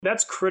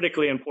That's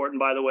critically important,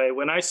 by the way.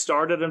 When I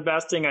started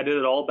investing, I did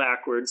it all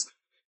backwards,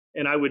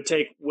 and I would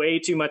take way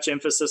too much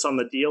emphasis on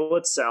the deal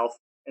itself,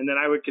 and then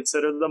I would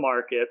consider the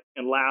market,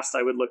 and last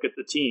I would look at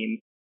the team.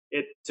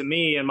 To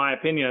me, in my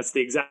opinion, it's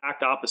the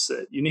exact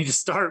opposite. You need to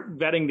start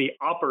vetting the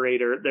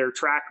operator, their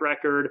track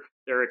record,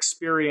 their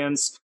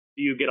experience.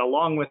 Do you get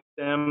along with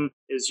them?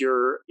 Is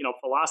your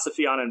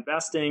philosophy on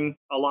investing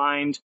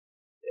aligned?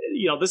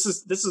 This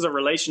is a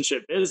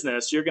relationship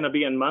business. You're going to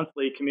be in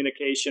monthly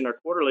communication or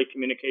quarterly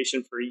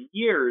communication for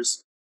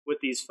years with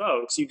these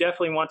folks. You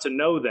definitely want to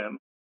know them.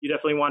 You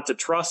definitely want to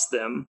trust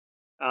them,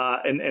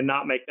 and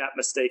not make that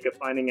mistake of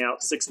finding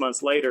out 6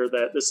 months later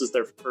that this is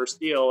their first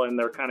deal and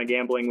they're kind of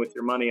gambling with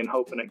your money and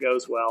hoping it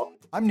goes well.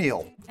 I'm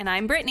Neil. And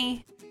I'm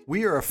Brittany.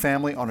 We are a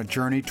family on a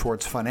journey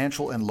towards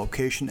financial and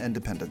location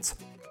independence.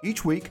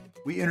 Each week,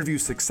 we interview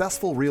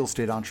successful real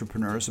estate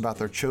entrepreneurs about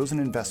their chosen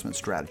investment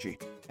strategy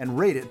and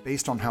rate it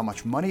based on how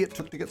much money it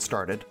took to get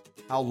started,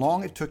 how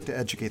long it took to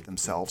educate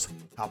themselves,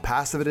 how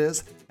passive it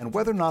is, and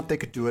whether or not they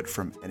could do it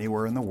from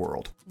anywhere in the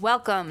world.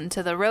 Welcome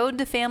to the Road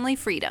to Family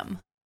Freedom.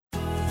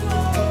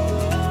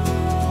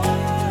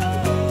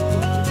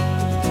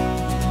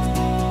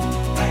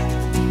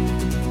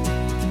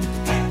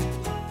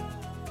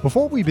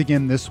 Before we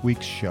begin this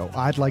week's show,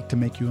 I'd like to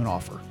make you an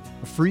offer,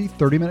 a free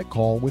 30-minute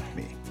call with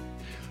me.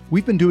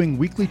 We've been doing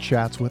weekly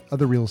chats with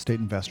other real estate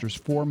investors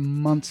for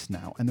months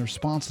now, and the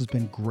response has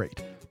been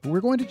great. But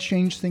we're going to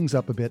change things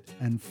up a bit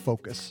and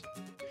focus.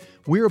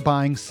 We are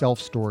buying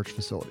self-storage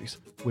facilities.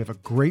 We have a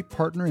great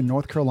partner in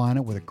North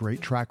Carolina with a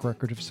great track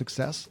record of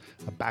success,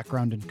 a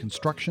background in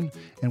construction,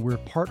 and we're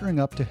partnering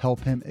up to help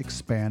him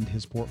expand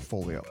his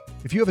portfolio.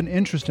 If you have an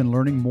interest in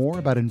learning more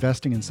about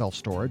investing in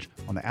self-storage,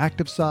 on the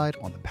active side,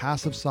 on the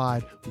passive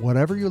side,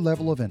 whatever your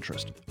level of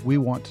interest, we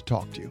want to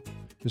talk to you.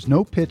 There's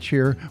no pitch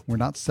here. We're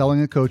not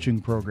selling a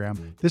coaching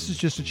program. This is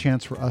just a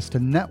chance for us to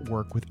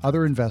network with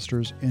other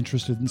investors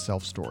interested in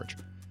self-storage.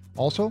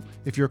 Also,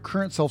 if you're a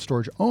current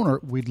self-storage owner,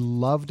 we'd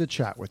love to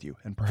chat with you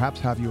and perhaps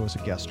have you as a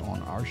guest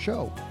on our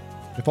show.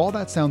 If all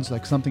that sounds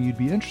like something you'd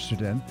be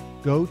interested in,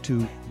 go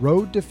to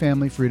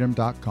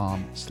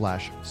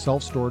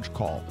roadtofamilyfreedom.com/self-storage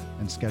call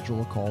and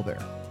schedule a call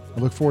there. I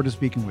look forward to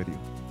speaking with you.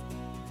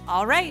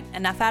 All right,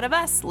 enough out of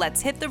us.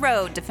 Let's hit the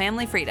road to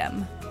family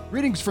freedom.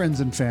 Greetings,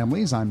 friends and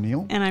families. I'm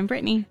Neil. And I'm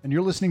Brittany. And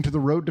you're listening to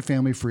The Road to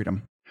Family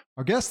Freedom.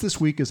 Our guest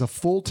this week is a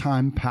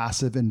full-time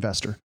passive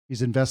investor.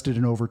 He's invested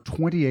in over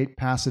 28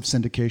 passive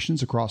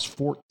syndications across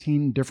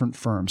 14 different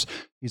firms.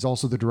 He's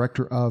also the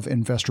director of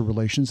investor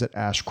relations at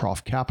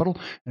Ashcroft Capital.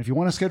 And if you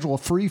want to schedule a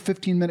free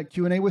 15-minute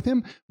Q&A with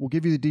him, we'll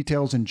give you the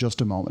details in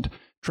just a moment.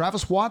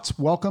 Travis Watts,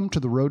 welcome to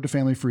The Road to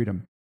Family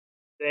Freedom.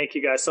 Thank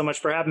you guys so much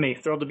for having me.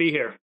 Thrilled to be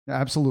here.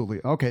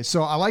 Absolutely. Okay,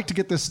 so I like to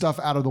get this stuff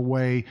out of the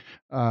way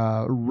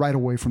right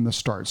away from the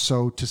start.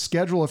 So to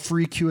schedule a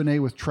free Q&A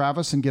with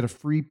Travis and get a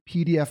free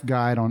PDF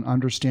guide on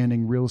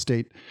understanding real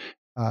estate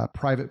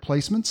private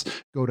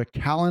placements, go to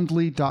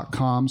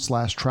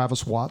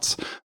calendly.com/Travis Watts.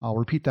 I'll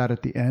repeat that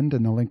at the end,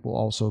 and the link will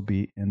also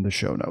be in the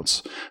show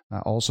notes.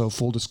 Also,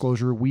 full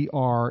disclosure, we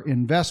are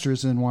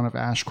investors in one of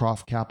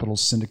Ashcroft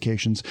Capital's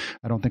syndications.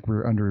 I don't think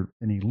we're under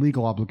any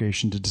legal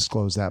obligation to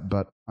disclose that,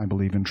 but I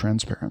believe in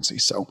transparency.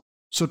 So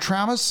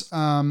Travis,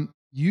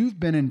 you've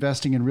been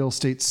investing in real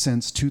estate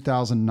since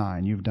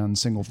 2009. You've done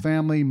single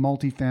family,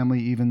 multifamily,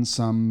 even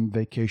some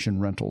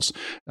vacation rentals.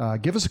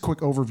 Give us a quick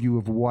overview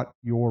of what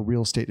your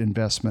real estate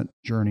investment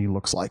journey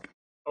looks like.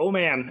 Oh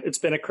man, it's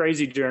been a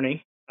crazy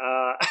journey.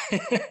 I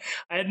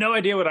had no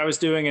idea what I was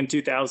doing in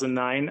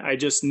 2009. I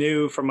just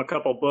knew from a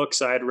couple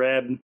books I had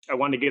read I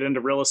wanted to get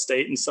into real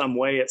estate in some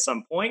way at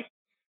some point.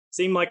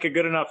 Seemed like a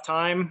good enough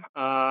time.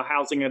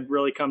 Housing had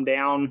really come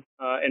down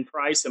in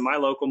price in my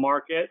local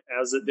market,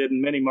 as it did in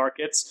many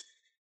markets.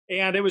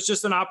 And it was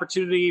just an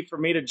opportunity for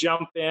me to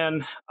jump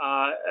in.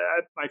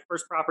 My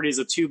first property is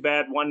a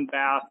 2-bed,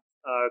 1-bath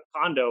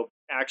condo,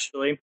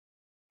 actually.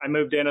 I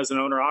moved in as an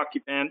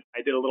owner-occupant.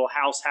 I did a little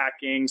house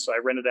hacking, so I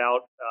rented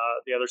out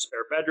the other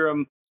spare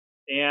bedroom.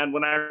 And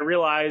when I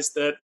realized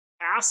that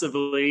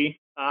passively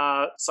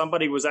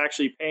somebody was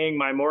actually paying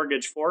my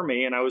mortgage for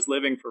me and I was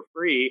living for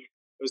free,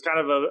 it was kind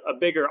of a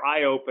bigger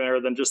eye-opener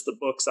than just the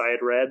books I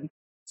had read.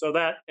 So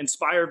that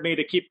inspired me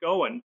to keep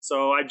going.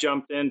 So I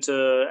jumped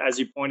into, as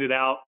you pointed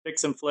out,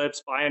 fix and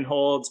flips, buy and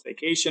holds,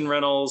 vacation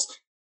rentals,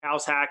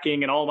 house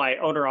hacking, and all my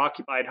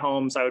owner-occupied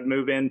homes I would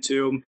move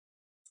into,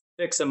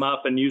 fix them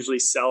up, and usually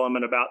sell them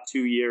in about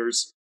 2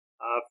 years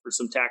for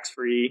some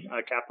tax-free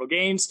capital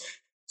gains.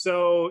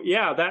 So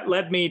yeah, that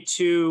led me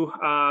to,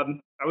 I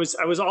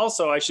was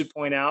also, I should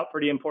point out,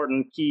 pretty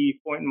important key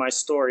point in my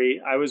story.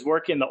 I was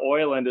working in the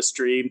oil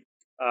industry,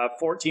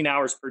 14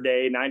 hours per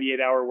day,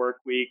 98-hour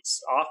work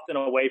weeks, often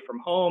away from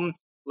home,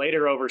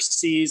 later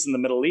overseas in the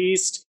Middle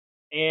East.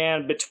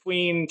 And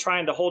between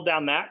trying to hold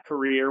down that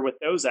career with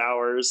those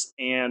hours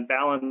and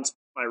balance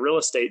my real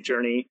estate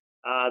journey,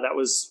 that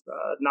was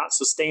not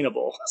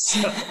sustainable.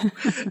 So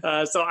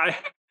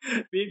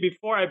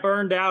before I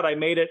burned out, I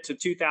made it to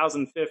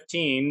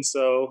 2015.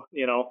 So,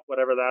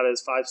 whatever that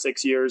is,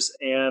 5-6 years,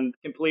 and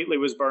completely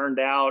was burned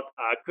out.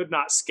 Could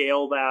not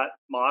scale that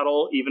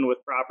model, even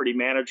with property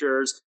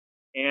managers.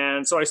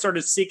 And so I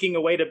started seeking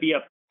a way to be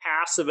a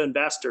passive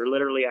investor,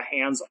 literally a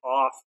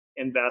hands-off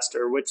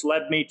investor, which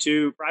led me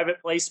to private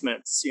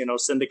placements,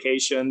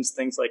 syndications,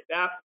 things like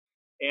that.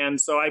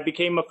 And so I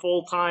became a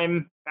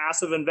full-time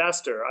passive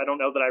investor. I don't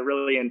know that I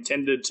really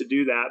intended to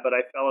do that, but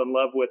I fell in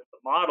love with the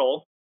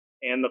model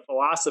and the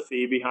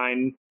philosophy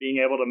behind being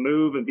able to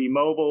move and be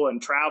mobile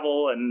and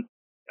travel. And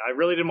I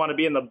really didn't want to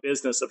be in the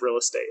business of real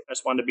estate. I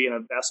just wanted to be an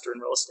investor in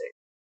real estate.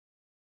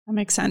 That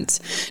makes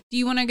sense. Do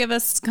you want to give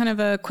us kind of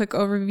a quick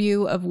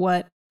overview of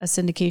what a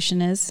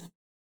syndication is?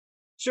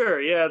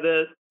 Sure. Yeah.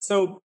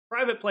 So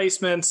private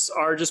placements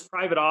are just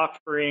private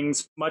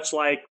offerings, much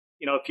like,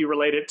 if you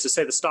relate it to,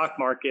 say, the stock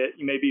market,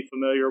 you may be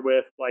familiar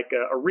with like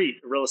a REIT,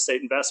 a real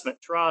estate investment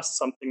trust,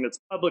 something that's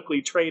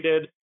publicly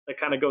traded that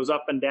kind of goes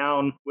up and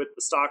down with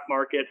the stock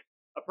market.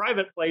 A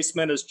private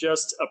placement is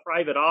just a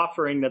private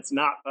offering that's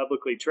not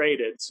publicly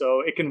traded.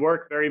 So it can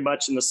work very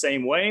much in the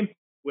same way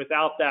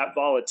without that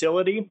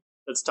volatility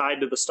that's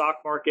tied to the stock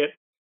market.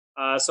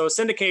 So a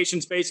syndication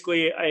is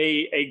basically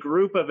a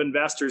group of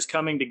investors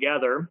coming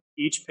together,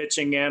 each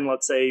pitching in,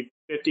 let's say,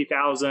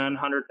 $50,000,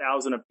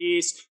 $100,000 a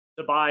piece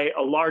to buy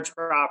a large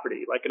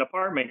property, like an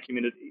apartment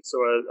community. So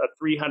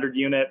a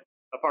 300-unit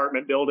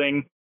apartment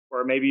building,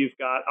 or maybe you've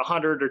got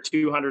 100 or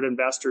 200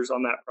 investors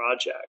on that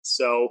project.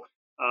 So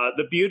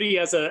the beauty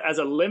as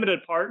a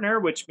limited partner,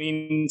 which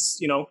means,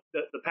 the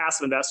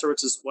passive investor,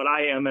 which is what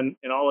I am in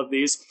all of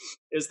these,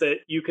 is that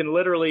you can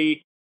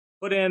literally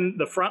put in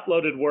the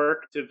front-loaded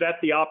work to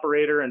vet the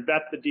operator and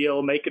vet the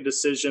deal, make a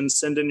decision,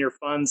 send in your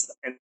funds,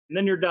 and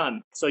then you're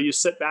done. So you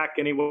sit back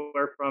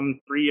anywhere from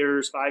 3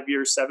 years, 5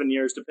 years, 7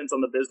 years, depends on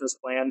the business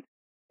plan.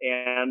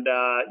 And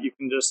you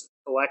can just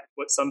collect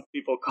what some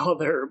people call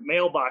their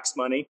mailbox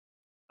money.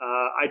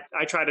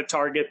 I try to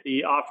target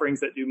the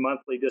offerings that do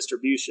monthly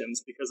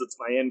distributions because it's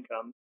my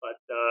income. But,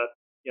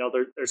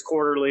 there's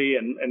quarterly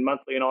and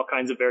monthly and all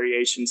kinds of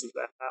variations of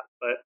that.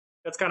 But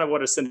that's kind of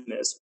what a syndicate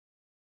is.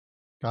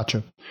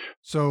 Gotcha.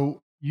 So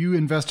you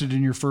invested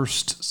in your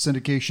first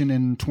syndication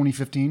in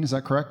 2015, is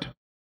that correct?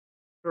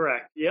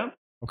 Correct. Yeah.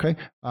 Okay.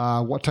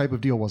 What type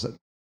of deal was it?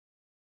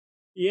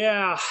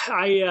 Yeah,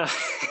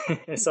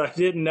 so I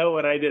didn't know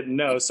what I didn't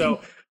know.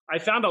 So I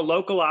found a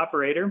local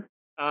operator.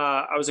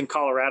 I was in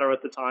Colorado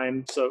at the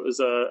time, so it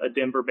was a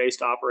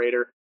Denver-based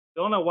operator.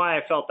 Don't know why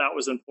I felt that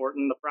was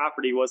important. The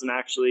property wasn't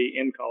actually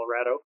in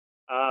Colorado,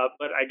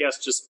 but I guess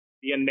just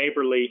being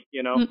neighborly,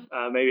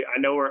 maybe I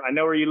know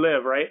where you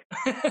live, right?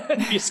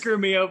 If you screw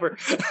me over,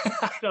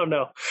 I don't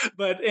know.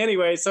 But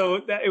anyway, so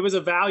it was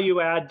a value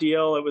add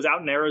deal. It was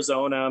out in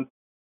Arizona.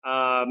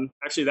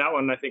 Actually, that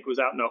one I think was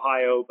out in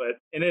Ohio. But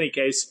in any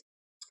case,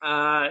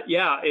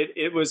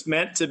 it was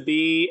meant to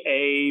be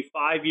a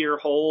 5-year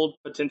hold,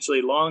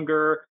 potentially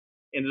longer.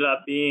 Ended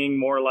up being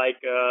more like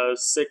a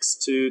 6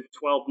 to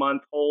 12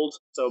 month hold,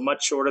 so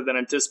much shorter than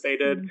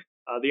anticipated. Mm-hmm.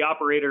 The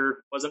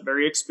operator wasn't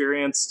very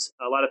experienced.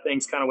 A lot of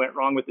things kind of went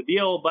wrong with the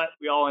deal, but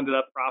we all ended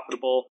up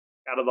profitable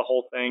out of the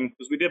whole thing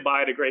because we did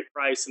buy at a great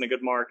price in a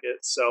good market.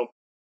 So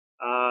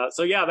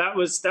that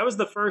was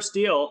the first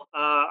deal.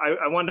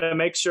 I wanted to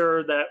make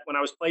sure that when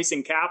I was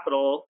placing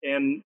capital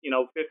in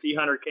 50,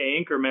 100K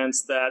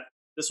increments, that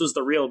this was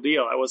the real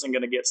deal. I wasn't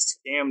going to get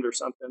scammed or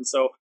something.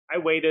 So I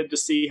waited to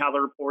see how the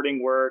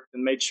reporting worked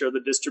and made sure the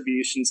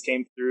distributions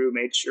came through,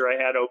 made sure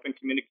I had open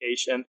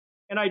communication,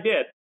 and I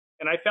did.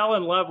 And I fell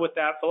in love with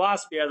that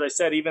philosophy. As I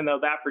said, even though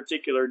that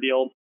particular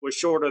deal was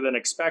shorter than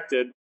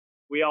expected,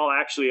 we all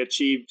actually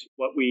achieved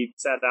what we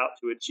set out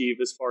to achieve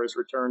as far as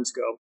returns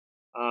go.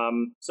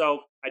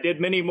 So I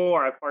did many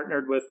more. I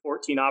partnered with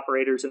 14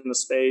 operators in the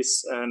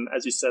space. And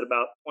as you said,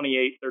 about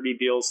 28, 30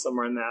 deals,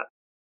 somewhere in that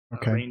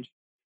range.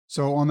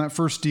 So on that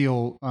first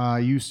deal,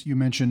 you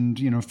mentioned,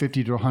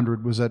 50 to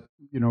 100. Was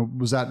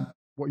that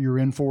what you're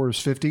in for is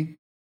 50?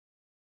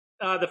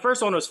 The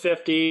first one was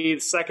 50.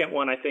 The second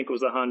one, I think,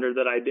 was 100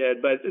 that I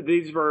did. But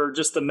these were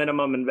just the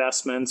minimum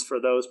investments for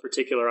those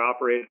particular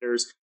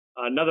operators.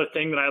 Another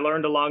thing that I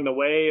learned along the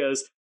way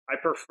is I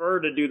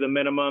prefer to do the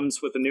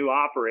minimums with a new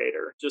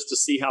operator just to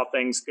see how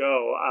things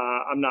go.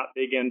 I'm not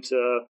big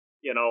into,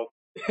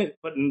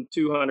 putting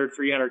 200,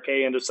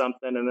 300K into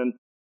something and then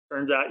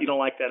turns out you don't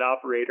like that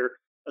operator.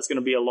 That's going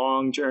to be a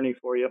long journey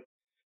for you.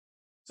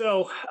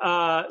 So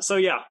that's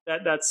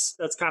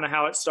kind of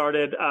how it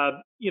started.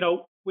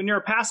 When you're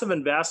a passive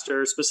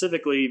investor,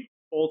 specifically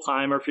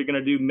full-time, or if you're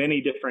going to do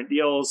many different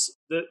deals,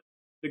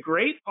 the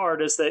great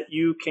part is that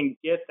you can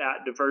get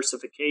that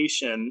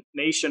diversification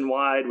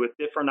nationwide with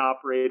different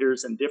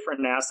operators and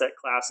different asset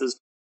classes,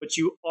 but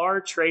you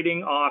are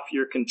trading off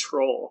your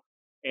control.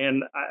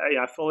 And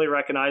I fully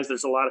recognize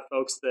there's a lot of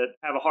folks that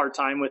have a hard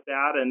time with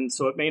that. And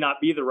so it may not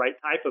be the right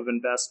type of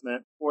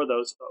investment for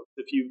those folks.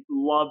 If you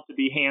love to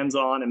be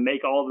hands-on and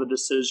make all the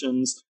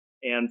decisions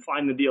and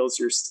find the deals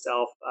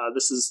yourself,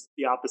 this is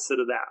the opposite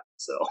of that.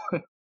 So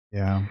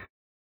Yeah.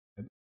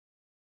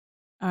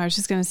 I was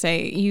just going to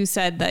say, you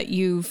said that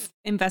you've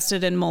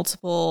invested in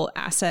multiple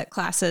asset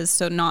classes,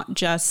 so not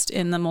just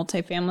in the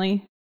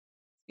multifamily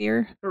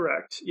sphere?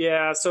 Correct.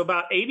 Yeah. So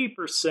about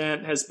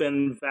 80% has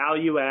been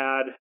value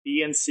add,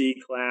 B and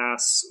C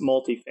class,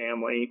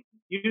 multifamily,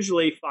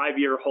 usually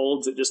 5-year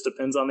holds. It just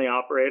depends on the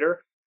operator.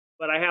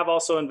 But I have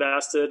also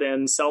invested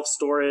in self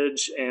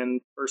storage and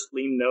first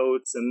lien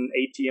notes and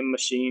ATM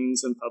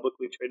machines and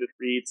publicly traded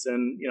REITs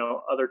and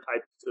other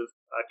types of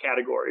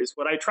categories.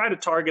 What I try to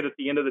target at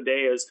the end of the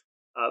day is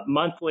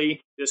monthly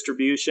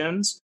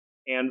distributions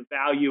and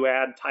value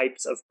add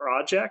types of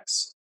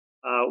projects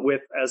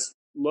with as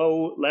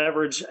low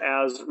leverage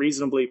as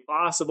reasonably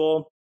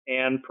possible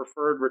and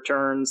preferred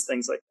returns,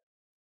 things like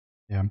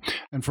that. Yeah.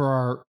 And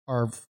for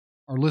our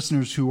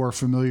listeners who are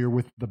familiar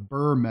with the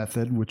BRRRR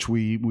method, which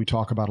we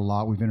talk about a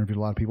lot, we've interviewed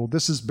a lot of people.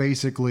 This is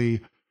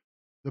basically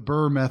the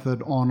BRRRR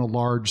method on a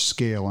large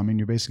scale. I mean,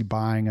 you're basically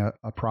buying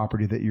a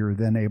property that you're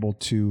then able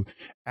to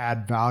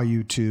add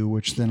value to,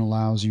 which then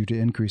allows you to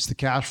increase the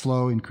cash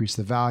flow, increase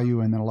the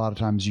value. And then a lot of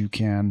times you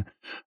can,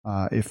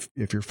 if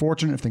you're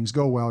fortunate, if things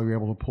go well, you're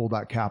able to pull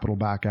that capital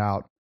back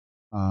out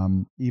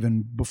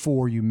even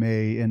before you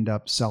may end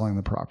up selling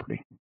the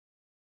property.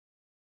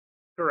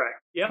 Correct.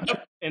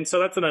 Yep. And so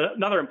that's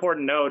another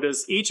important note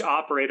is each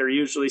operator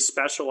usually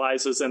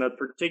specializes in a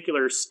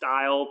particular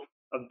style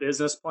of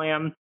business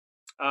plan.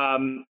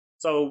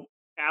 So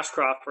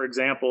Ashcroft, for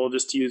example,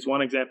 just to use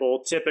one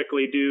example,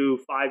 typically do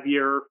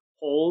 5-year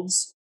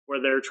holds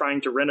where they're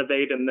trying to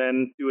renovate and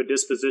then do a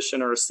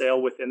disposition or a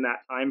sale within that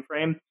time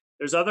frame.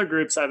 There's other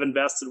groups I've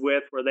invested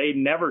with where they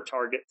never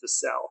target to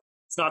sell.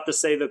 It's not to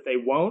say that they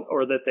won't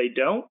or that they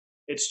don't.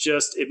 It's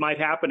just, it might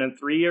happen in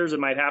 3 years. It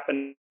might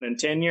happen in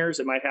 10 years.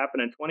 It might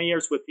happen in 20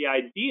 years with the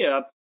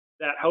idea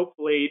that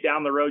hopefully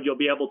down the road, you'll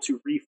be able to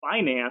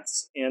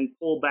refinance and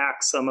pull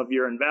back some of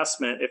your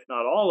investment, if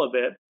not all of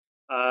it.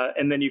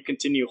 And then you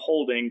continue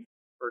holding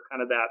for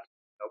kind of that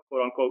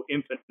quote unquote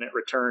infinite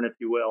return, if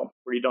you will,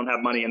 where you don't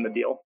have money in the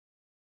deal.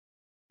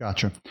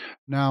 Gotcha.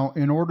 Now,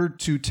 in order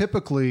to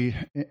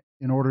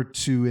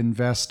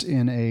invest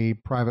in a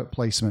private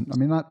placement, I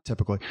mean, not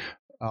typically,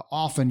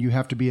 often you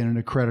have to be an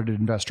accredited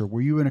investor.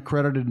 Were you an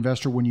accredited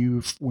investor when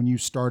you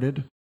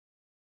started?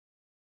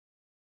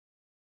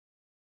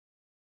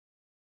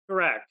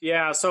 Correct.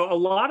 Yeah. So a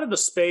lot of the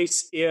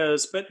space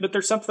is, but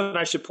there's something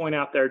I should point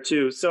out there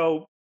too.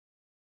 So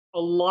a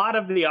lot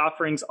of the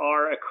offerings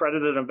are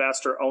accredited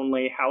investor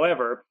only.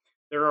 However,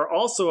 there are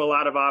also a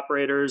lot of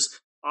operators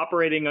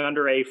operating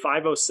under a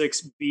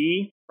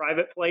 506B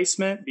private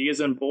placement, B as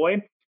in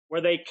boy,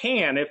 where they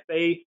can, if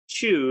they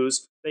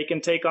choose, they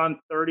can take on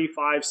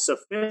 35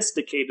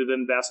 sophisticated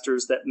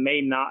investors that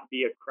may not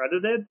be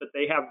accredited, but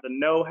they have the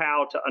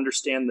know-how to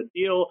understand the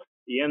deal,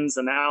 the ins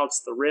and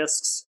outs, the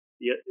risks,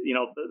 the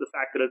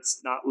fact that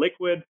it's not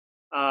liquid,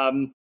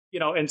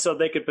 and so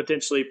they could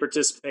potentially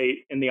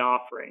participate in the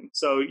offering.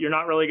 So you're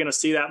not really going to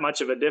see that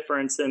much of a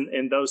difference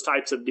in those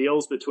types of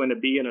deals between a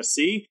B and a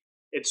C.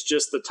 It's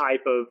just the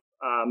type of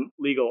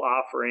legal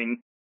offering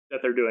that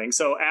they're doing.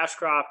 So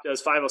Ashcroft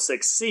does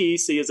 506C,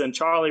 C as in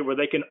Charlie, where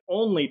they can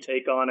only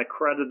take on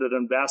accredited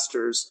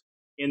investors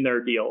in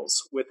their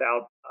deals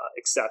without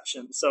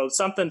exception. So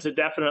something to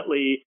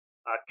definitely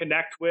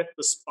connect with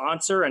the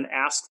sponsor and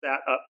ask that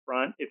up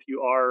front if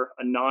you are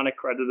a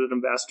non-accredited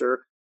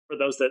investor. For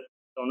those that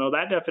don't know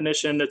that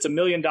definition, it's $1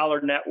 million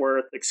net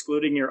worth,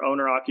 excluding your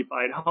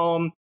owner-occupied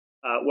home,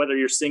 whether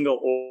you're single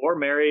or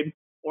married,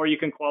 or you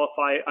can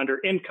qualify under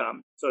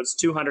income. So it's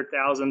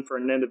 $200,000 for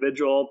an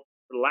individual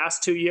for the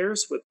last 2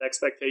 years with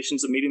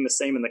expectations of meeting the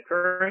same in the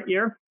current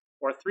year,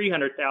 or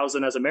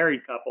 $300,000 as a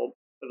married couple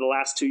for the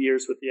last 2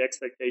 years with the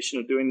expectation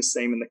of doing the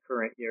same in the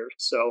current year.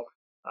 So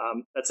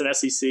that's an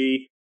SEC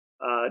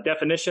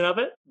definition of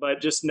it,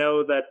 but just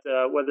know that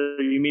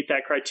whether you meet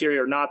that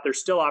criteria or not, there's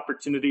still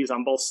opportunities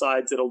on both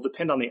sides. It'll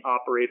depend on the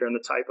operator and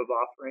the type of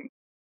offering.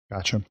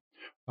 Gotcha.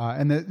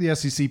 And the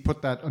SEC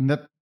put that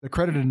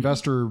accredited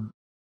investor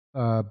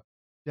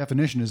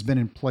definition has been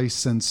in place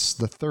since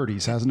the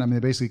 30s, hasn't it? I mean, they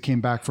basically came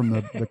back from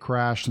the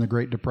crash and the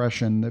Great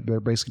Depression. They're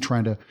basically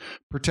trying to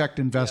protect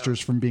investors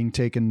from being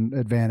taken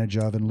advantage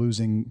of and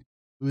losing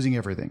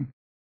everything.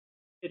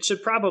 It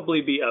should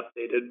probably be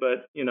updated,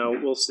 but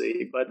we'll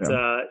see. But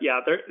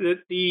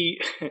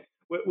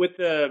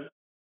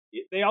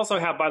they also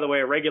have, by the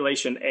way, a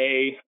Regulation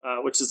A,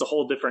 which is a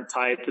whole different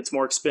type. It's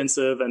more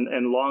expensive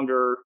and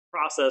longer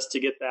process to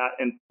get that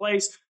in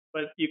place.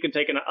 But you can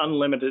take an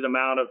unlimited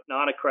amount of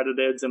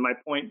non-accrediteds. And my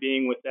point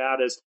being with that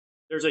is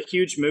there's a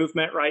huge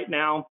movement right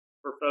now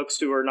for folks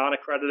who are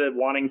non-accredited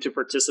wanting to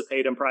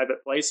participate in private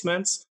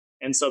placements.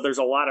 And so there's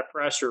a lot of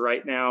pressure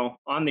right now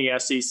on the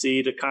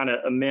SEC to kind of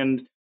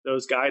amend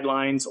those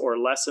guidelines or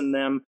lessen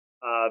them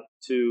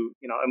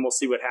and we'll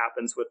see what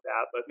happens with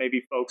that. But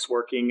maybe folks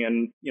working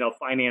in,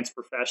 finance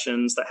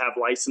professions that have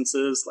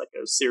licenses like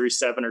a Series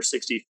 7 or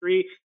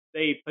 63,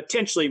 they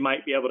potentially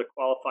might be able to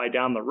qualify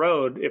down the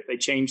road if they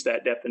change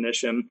that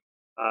definition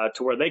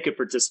to where they could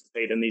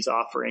participate in these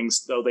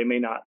offerings, though they may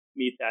not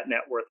meet that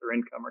net worth or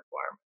income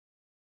requirement.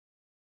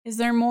 Is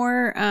there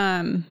more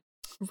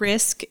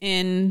risk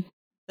in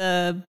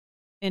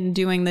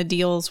doing the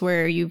deals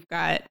where you've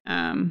got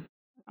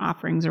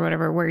offerings or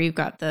whatever, where you've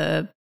got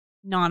the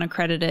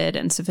non-accredited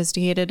and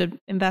sophisticated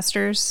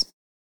investors?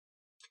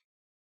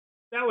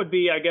 That would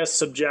be, I guess,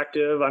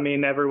 subjective. I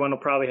mean, everyone will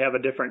probably have a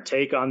different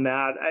take on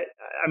that.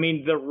 I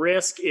mean, the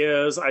risk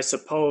is, I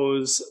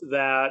suppose,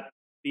 that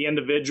the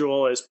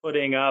individual is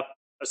putting up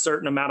a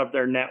certain amount of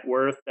their net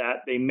worth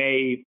that they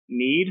may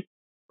need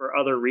for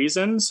other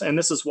reasons. And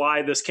this is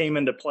why this came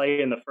into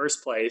play in the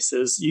first place,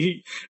 is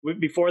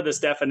before this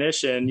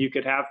definition, you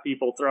could have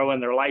people throw in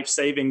their life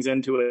savings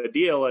into a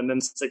deal, and then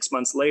 6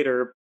 months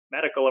later,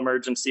 medical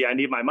emergency, I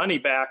need my money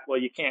back. Well,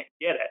 you can't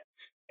get it.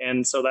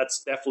 And so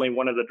that's definitely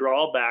one of the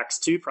drawbacks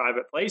to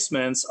private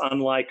placements.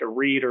 Unlike a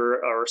REIT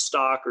or a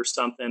stock or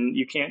something,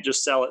 you can't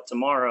just sell it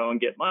tomorrow and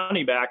get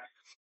money back.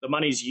 The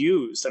money's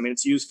used. I mean,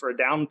 it's used for a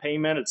down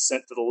payment. It's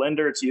sent to the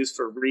lender. It's used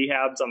for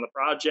rehabs on the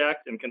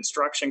project and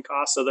construction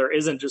costs. So there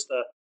isn't just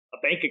a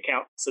bank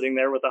account sitting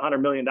there with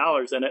 $100 million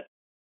in it.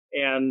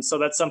 And so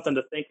that's something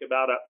to think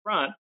about up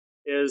front,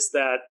 is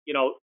that,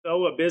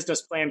 though a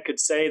business plan could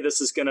say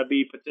this is going to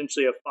be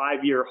potentially a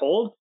 5-year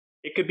hold,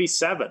 it could be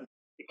 7.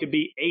 It could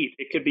be 8,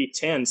 it could be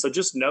 10. So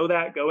just know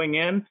that going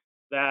in,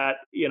 that,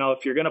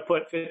 if you're going to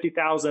put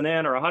 50,000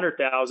 in or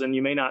 100,000,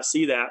 you may not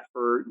see that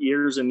for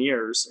years and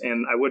years.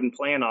 And I wouldn't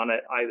plan on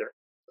it either.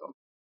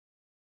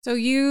 So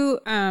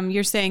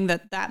you're saying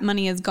that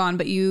money is gone,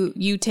 but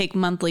you take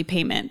monthly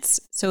payments.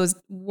 So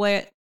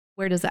where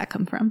does that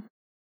come from?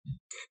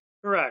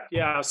 Correct.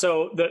 Yeah.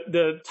 So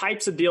the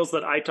types of deals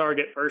that I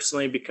target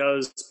personally,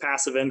 because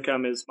passive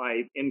income is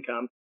my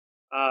income,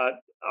 are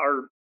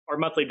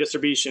monthly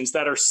distributions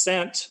that are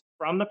sent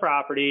from the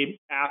property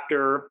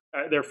after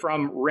they're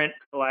from rent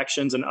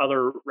collections and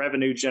other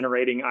revenue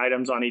generating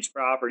items on each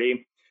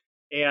property.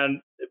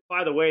 And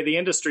by the way, the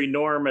industry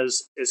norm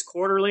is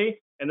quarterly.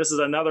 And this is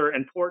another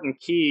important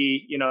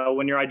key,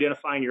 when you're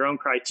identifying your own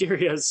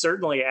criteria,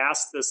 certainly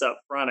ask this up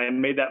front. I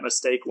made that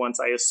mistake once.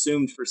 I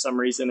assumed for some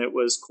reason it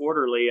was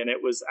quarterly, and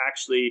it was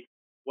actually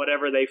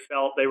whatever they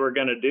felt they were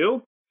going to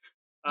do.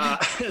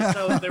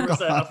 So there was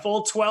a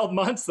full 12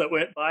 months that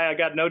went by. I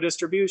got no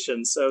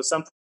distribution. So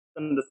something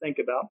to think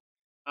about.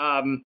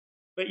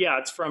 But yeah,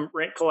 it's from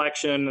rent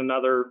collection and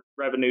other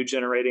revenue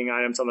generating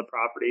items on the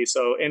property.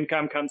 So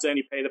income comes in,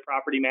 you pay the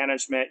property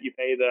management, you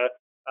pay the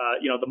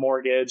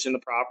mortgage and the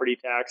property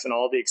tax and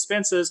all the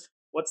expenses.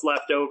 What's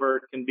left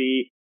over can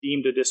be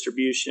deemed a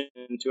distribution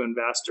to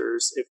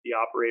investors if the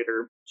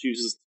operator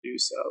chooses to do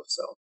so.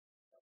 So,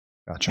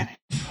 gotcha.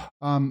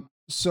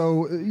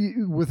 So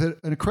with an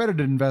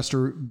accredited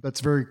investor that's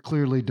very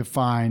clearly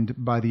defined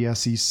by the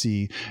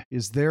SEC,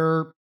 is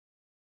there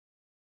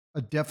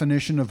a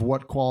definition of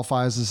what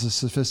qualifies as a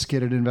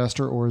sophisticated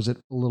investor, or is it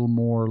a little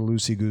more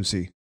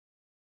loosey-goosey?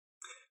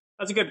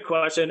 That's a good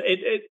question.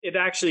 It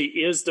actually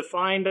is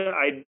defined.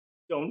 I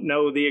don't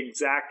know the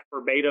exact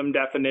verbatim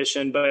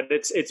definition, but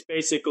it's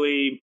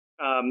basically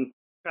kind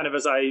of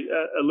as I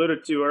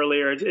alluded to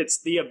earlier.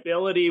 It's the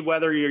ability,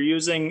 whether you're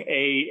using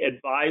a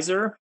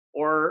advisor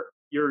or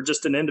you're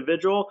just an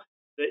individual,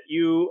 that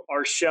you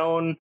are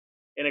shown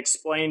and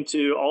explained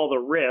to all the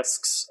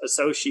risks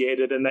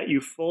associated, and that you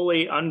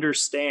fully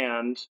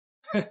understand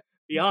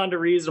beyond a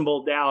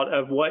reasonable doubt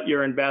of what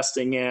you're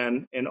investing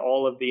in and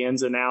all of the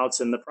ins and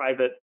outs and the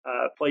private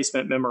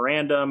placement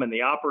memorandum and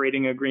the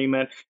operating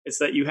agreement. It's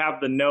that you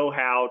have the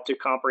know-how to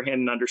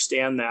comprehend and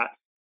understand that.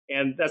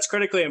 And that's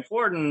critically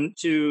important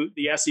to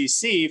the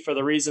SEC for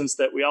the reasons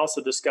that we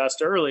also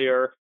discussed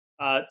earlier,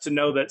 to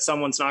know that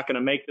someone's not going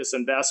to make this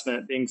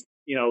investment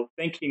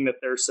thinking that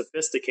they're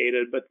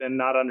sophisticated, but then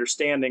not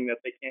understanding that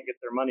they can't get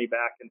their money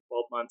back in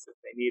 12 months if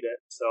they need it.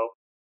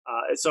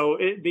 So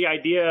the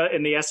idea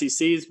in the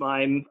SEC's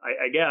mind,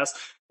 I guess,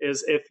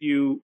 is if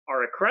you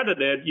are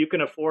accredited, you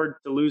can afford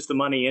to lose the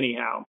money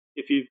anyhow.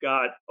 If you've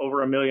got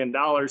over $1 million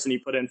and you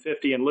put in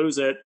 50 and lose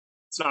it,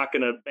 it's not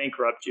going to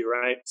bankrupt you,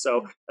 right?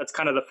 So that's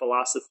kind of the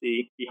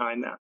philosophy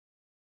behind that.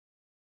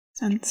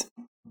 Sense.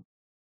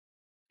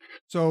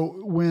 So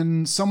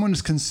when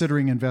someone's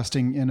considering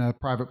investing in a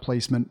private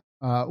placement,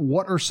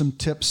 what are some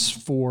tips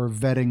for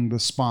vetting the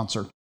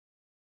sponsor?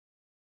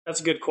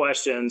 That's a good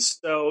question.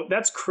 So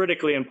that's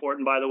critically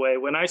important, by the way.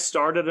 When I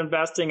started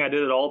investing, I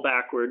did it all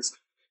backwards,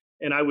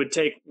 and I would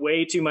take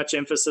way too much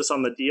emphasis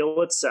on the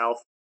deal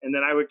itself, and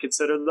then I would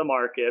consider the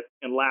market,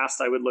 and last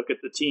I would look at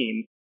the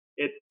team.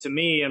 To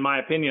me, in my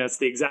opinion, it's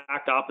the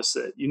exact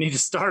opposite. You need to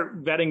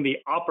start vetting the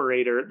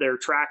operator, their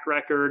track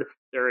record,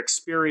 their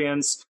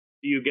experience.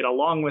 Do you get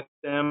along with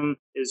them?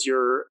 Is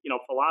your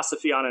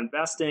philosophy on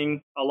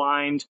investing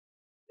aligned?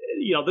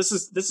 This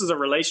is a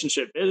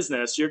relationship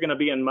business. You're going to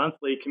be in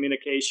monthly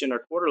communication or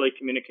quarterly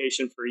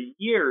communication for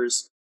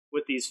years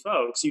with these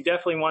folks. You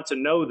definitely want to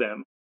know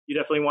them. You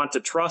definitely want to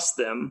trust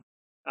them,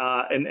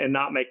 and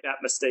not make that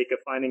mistake of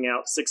finding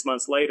out 6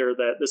 months later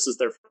that this is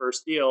their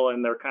first deal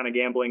and they're kind of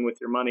gambling with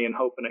your money and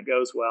hoping it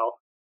goes well.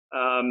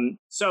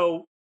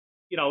 So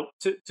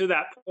to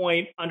that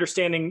point,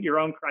 understanding your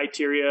own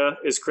criteria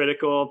is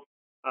critical.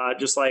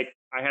 Just like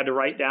I had to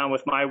write down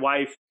with my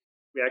wife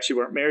We actually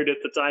weren't married at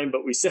the time,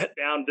 but we sat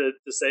down to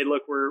say,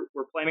 look, we're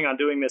planning on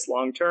doing this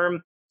long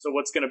term. So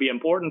what's going to be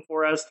important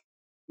for us?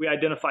 We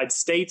identified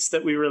states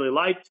that we really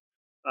liked,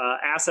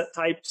 asset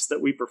types that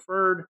we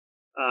preferred,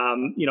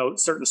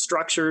 certain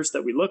structures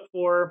that we look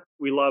for.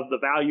 We love the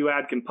value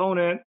add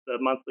component, the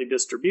monthly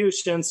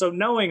distribution. So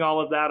knowing all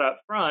of that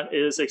up front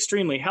is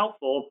extremely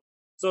helpful,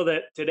 so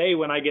that today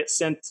when I get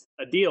sent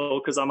a deal,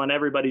 because I'm on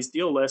everybody's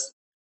deal list,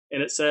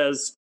 and it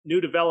says new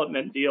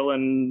development deal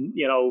in,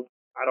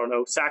 I don't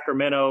know,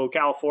 Sacramento,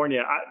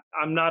 California,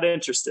 I'm not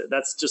interested.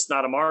 That's just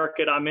not a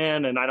market I'm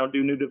in, and I don't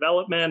do new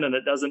development, and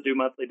it doesn't do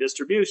monthly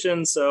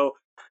distribution. So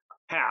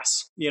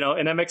pass,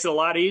 and that makes it a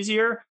lot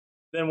easier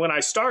than when I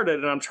started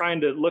and I'm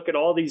trying to look at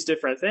all these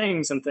different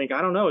things and think,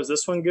 I don't know, is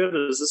this one good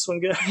or is this one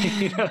good?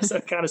 So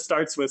it kind of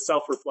starts with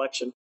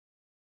self-reflection.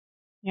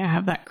 Yeah,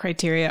 have that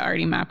criteria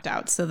already mapped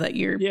out so that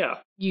you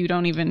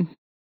don't even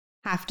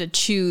have to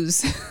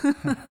choose.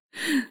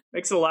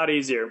 Makes it a lot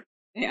easier.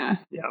 Yeah.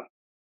 Yeah.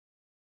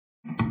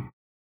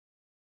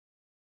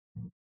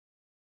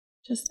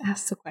 Just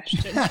ask the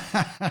question.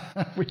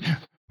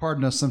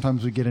 Pardon us,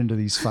 sometimes we get into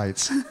these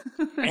fights.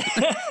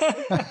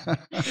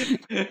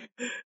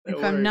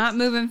 If I'm not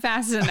moving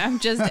fast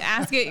enough, just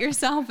ask it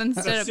yourself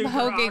instead of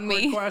poking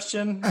me.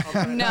 Question?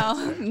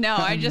 No,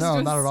 I just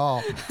not at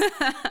all.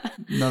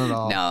 Not at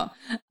all.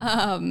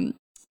 No.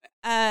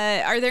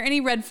 Are there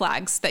any red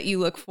flags that you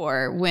look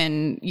for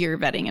when you're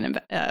vetting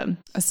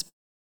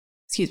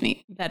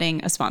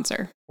vetting a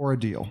sponsor or a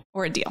deal?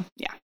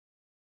 Yeah.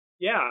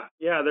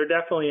 Yeah, there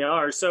definitely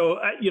are. So,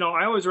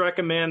 I always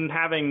recommend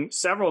having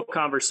several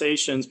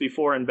conversations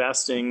before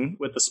investing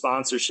with the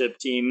sponsorship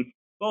team,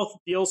 both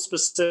deal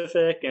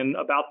specific and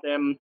about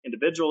them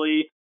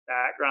individually,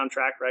 background,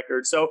 track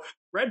record. So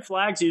red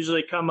flags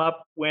usually come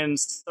up when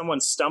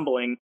someone's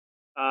stumbling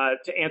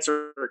to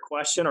answer a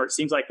question, or it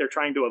seems like they're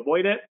trying to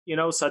avoid it,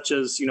 such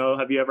as,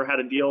 have you ever had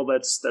a deal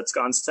that's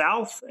gone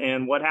south,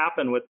 and what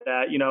happened with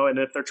that, and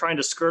if they're trying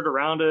to skirt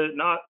around it,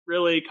 not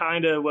really,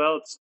 kind of, well,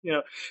 it's,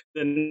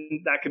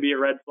 then that could be a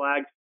red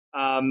flag.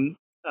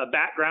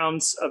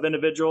 Backgrounds of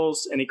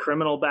individuals, any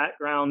criminal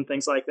background,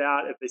 things like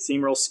that. If they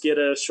seem real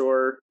skittish,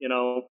 or,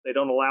 they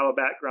don't allow a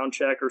background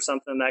check or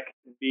something, that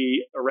could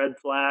be a red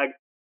flag.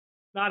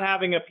 Not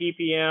having a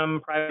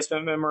PPM, private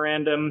placement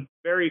memorandum,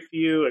 very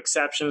few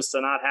exceptions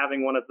to not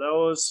having one of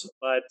those,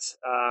 but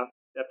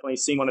definitely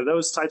seeing one of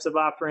those types of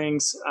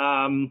offerings.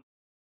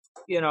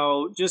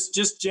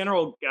 Just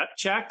general gut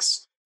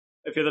checks.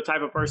 If you're the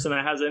type of person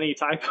that has any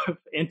type of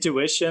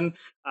intuition,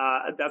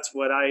 that's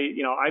what I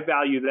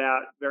value that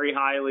very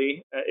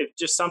highly. If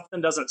just something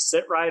doesn't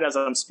sit right as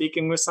I'm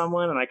speaking with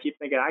someone, and I keep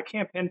thinking, I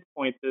can't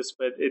pinpoint this,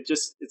 but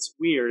it's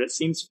weird. It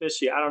seems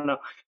fishy. I don't know.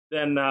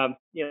 Then,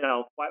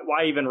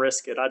 why even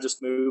risk it? I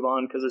just move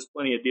on, because there's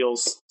plenty of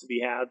deals to be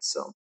had.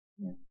 So,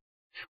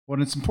 well,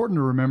 it's important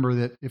to remember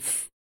that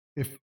if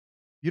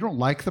you don't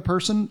like the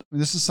person,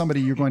 this is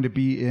somebody you're going to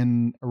be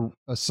in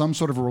some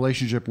sort of a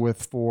relationship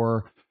with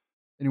for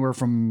anywhere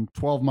from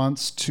 12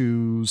 months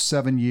to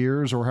 7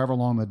 years, or however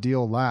long the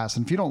deal lasts.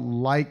 And if you don't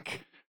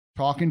like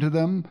talking to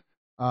them,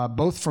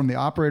 both from the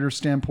operator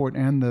standpoint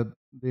and the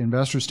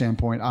investor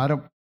standpoint, I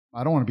don't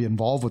want to be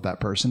involved with that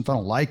person. If I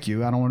don't like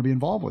you, I don't want to be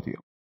involved with you.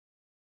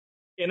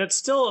 And it's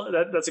still,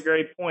 that's a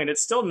great point.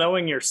 It's still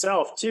knowing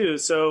yourself too.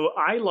 So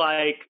I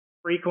like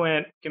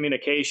frequent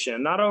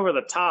communication, not over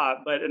the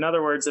top, but in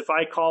other words, if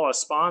I call a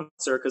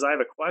sponsor because I have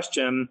a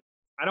question,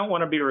 I don't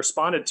want to be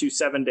responded to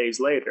 7 days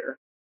later,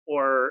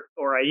 or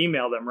I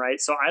email them, right?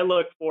 So I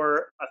look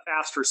for a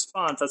fast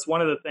response. That's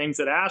one of the things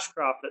at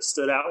Ashcroft that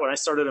stood out when I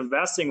started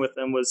investing with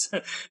them was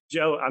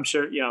Joe. I'm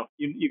sure,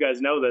 you guys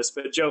know this,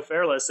 but Joe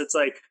Fairless, it's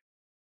like,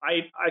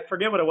 I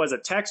forget what it was, a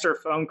text or a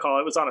phone call.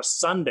 It was on a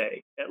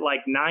Sunday at like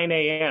 9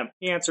 a.m.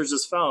 He answers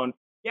his phone.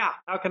 Yeah,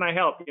 how can I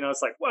help?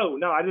 It's like, whoa,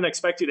 no, I didn't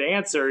expect you to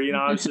answer.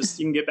 It's just,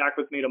 you can get back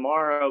with me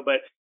tomorrow. But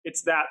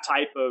it's that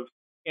type of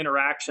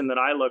interaction that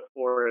I look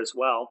for as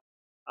well.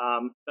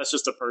 That's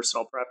just a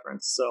personal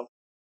preference. So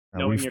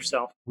knowing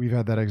yourself. We've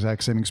had that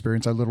exact same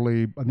experience. I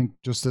think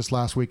just this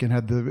last weekend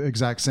had the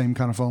exact same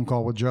kind of phone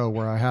call with Joe,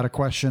 where I had a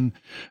question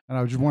and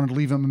I just wanted to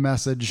leave him a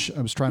message.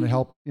 I was trying to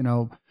help,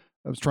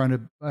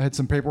 I had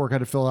some paperwork I had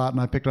to fill out,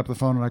 and I picked up the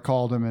phone and I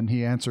called him, and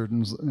he answered,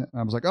 and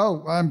I was like,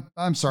 "Oh,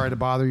 I'm sorry to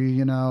bother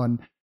you,"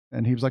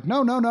 and he was like,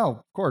 "No,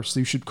 of course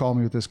you should call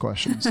me with this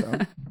question." So,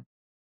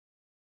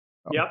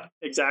 Yep,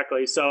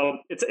 exactly. So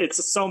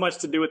it's so much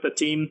to do with the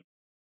team,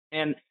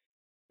 and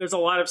there's a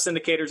lot of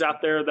syndicators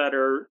out there that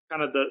are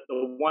kind of the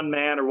one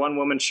man or one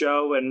woman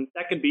show, and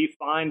that can be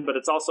fine, but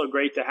it's also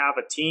great to have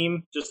a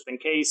team just in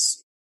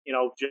case,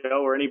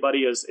 Joe or anybody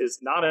is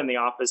not in the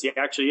office. He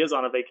actually is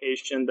on a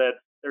vacation, that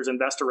there's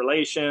investor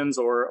relations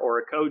or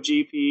a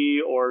co-GP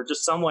or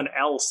just someone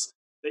else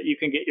that you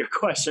can get your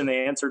question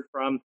answered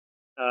from.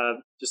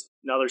 Just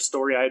another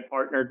story, I had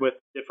partnered with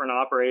a different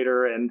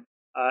operator, and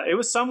it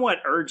was somewhat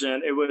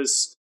urgent.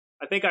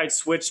 I think I'd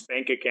switched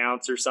bank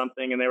accounts or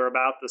something, and they were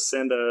about to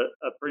send a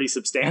pretty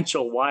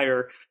substantial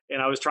wire,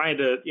 and I was trying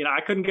to,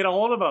 I couldn't get a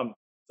hold of them.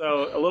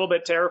 So a little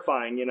bit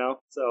terrifying,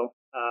 So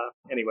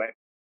anyway.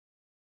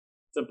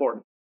 It's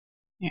important.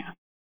 Yeah.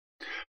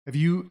 Have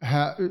you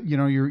had,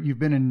 you've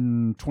been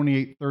in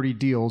 28, 30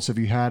 deals. Have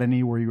you had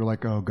any where you were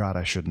like, oh God,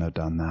 I shouldn't have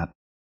done that?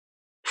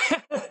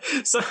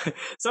 So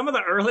some of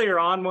the earlier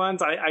on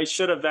ones, I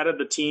should have vetted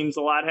the teams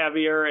a lot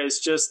heavier. Is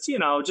just,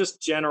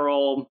 just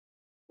general,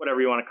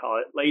 whatever you want to call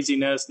it,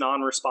 laziness,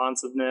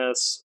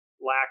 non-responsiveness,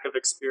 lack of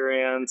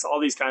experience,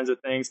 all these kinds of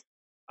things.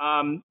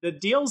 The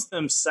deals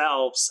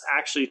themselves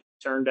actually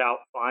turned out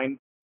fine,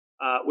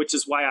 which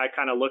is why I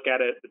kind of look at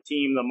it, the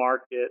team, the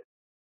market,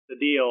 the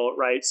deal,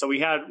 right? So we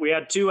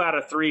had 2 out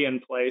of 3 in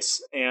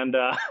place, and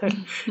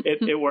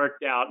it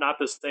worked out. Not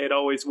to say it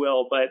always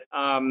will, but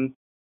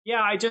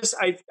yeah, I just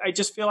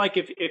feel like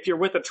if you're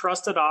with a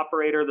trusted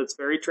operator that's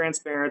very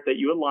transparent, that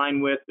you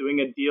align with, doing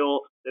a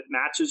deal that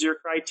matches your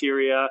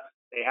criteria,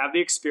 they have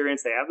the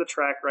experience, they have the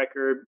track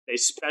record, they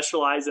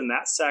specialize in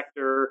that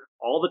sector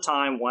all the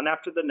time, one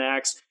after the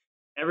next,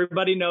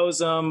 everybody knows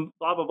them,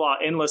 blah, blah, blah,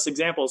 endless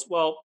examples.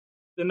 Well,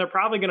 then they're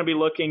probably going to be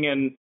looking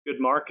in good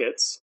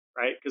markets,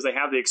 right? Because they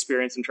have the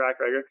experience and track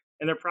record,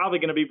 and they're probably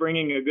going to be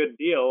bringing a good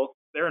deal.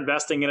 They're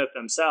investing in it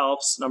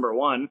themselves, number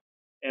one.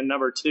 And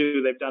number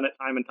 2, they've done it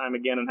time and time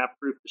again and have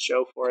proof to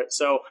show for it.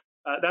 So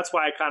that's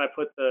why I kind of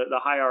put the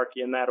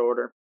hierarchy in that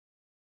order.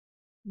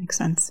 Makes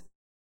sense.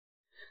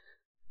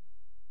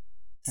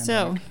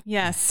 So,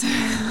 yes,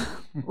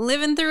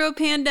 living through a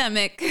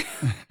pandemic.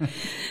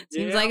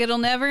 Seems like it'll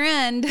never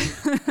end.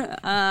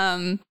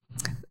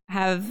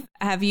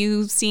 Have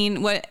you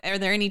seen are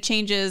there any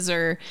changes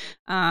or,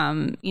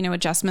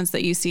 adjustments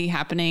that you see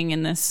happening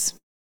in this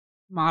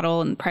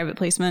model and private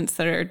placements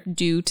that are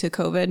due to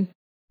COVID?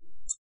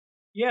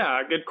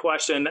 Yeah, good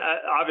question.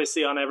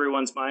 Obviously on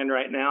everyone's mind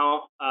right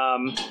now.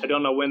 I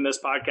don't know when this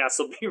podcast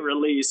will be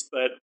released,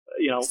 but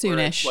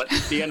soonish. We're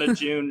at, the end of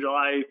June,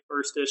 July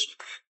 1st-ish.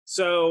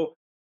 So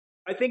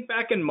I think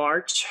back in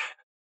March,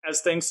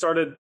 as things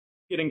started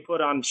getting put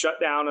on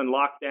shutdown and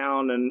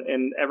lockdown,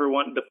 and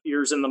everyone, the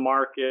fears in the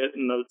market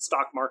and the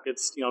stock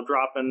markets,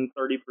 dropping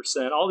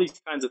 30%, all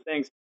these kinds of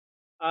things.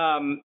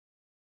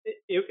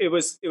 It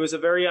was a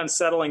very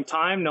unsettling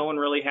time. No one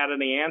really had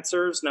any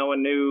answers. No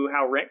one knew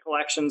how rent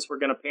collections were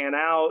going to pan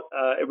out.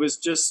 It was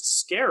just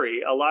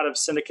scary. A lot of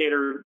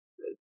syndicator,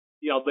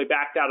 they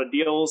backed out of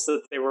deals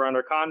that they were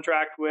under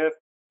contract with.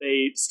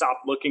 They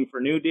stopped looking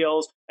for new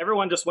deals.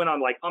 Everyone just went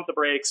on like, pump the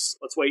brakes.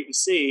 Let's wait and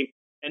see.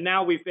 And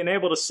now we've been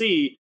able to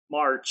see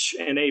March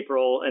and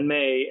April and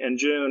May and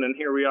June, and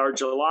here we are,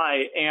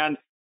 July. And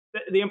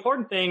the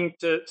important thing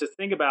to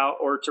think about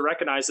or to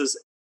recognize is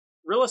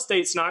real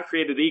estate's not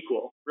created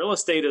equal. Real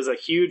estate is a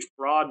huge,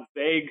 broad,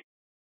 vague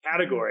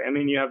category. I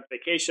mean, you have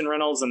vacation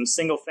rentals and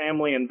single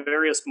family in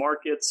various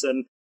markets,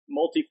 and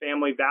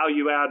multifamily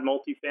value add,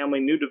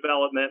 multifamily new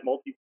development,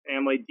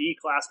 multifamily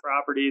D-class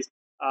properties,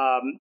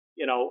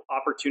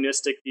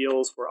 opportunistic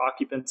deals where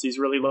occupancy is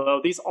really low.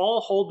 These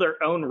all hold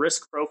their own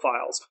risk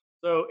profiles.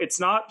 So it's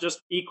not just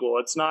equal.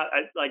 It's not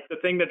like the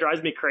thing that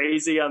drives me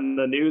crazy on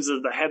the news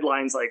is the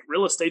headlines like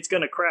real estate's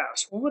going to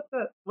crash. Well, what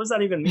does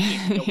that even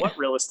mean? What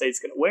real estate's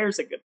going to, where's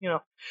it going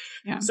to,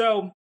 Yeah.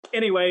 So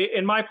anyway,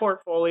 in my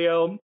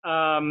portfolio,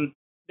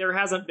 there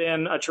hasn't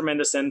been a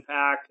tremendous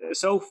impact.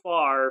 So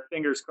far,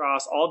 fingers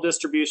crossed, all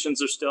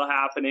distributions are still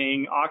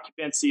happening.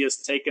 Occupancy has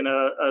taken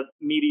a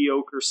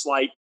mediocre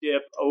slight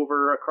dip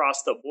over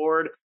across the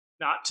board.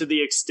 Not to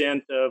the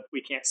extent of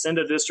we can't send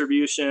a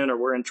distribution or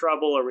we're in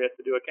trouble or we have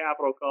to do a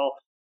capital call.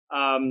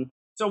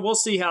 So we'll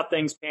see how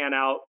things pan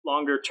out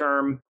longer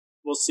term.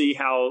 We'll see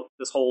how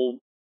this whole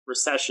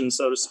recession,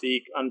 so to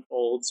speak,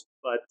 unfolds.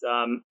 But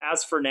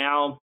as for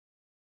now,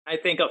 I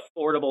think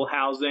affordable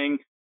housing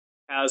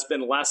has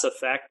been less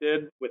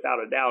affected.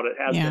 Without a doubt, it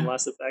has been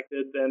less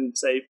affected than,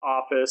 say,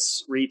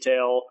 office,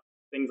 retail,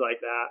 things like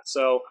that.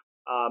 So,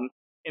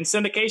 and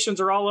syndications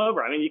are all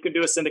over. I mean, you can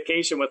do a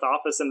syndication with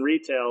office and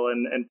retail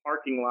and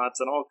parking lots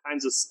and all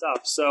kinds of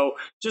stuff. So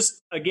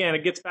just, again,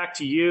 it gets back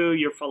to you,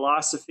 your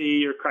philosophy,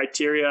 your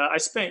criteria. I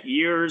spent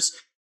years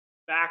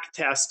back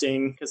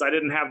testing because I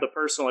didn't have the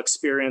personal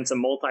experience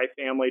in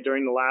multifamily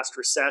during the last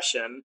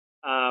recession.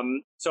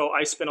 So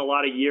I spent a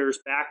lot of years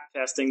back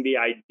testing the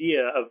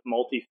idea of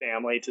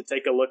multifamily to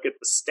take a look at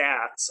the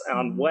stats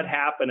on what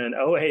happened in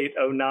 08,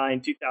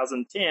 09,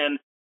 2010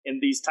 in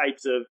these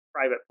types of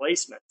private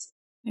placements.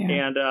 Yeah.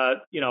 And,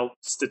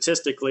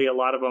 statistically, a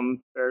lot of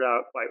them fared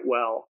out quite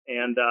well.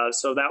 And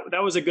so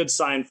that was a good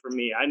sign for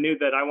me. I knew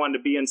that I wanted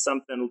to be in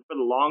something for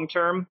the long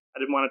term. I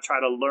didn't want to try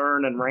to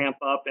learn and ramp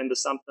up into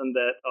something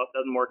that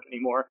doesn't work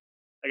anymore.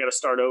 I got to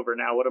start over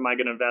now. What am I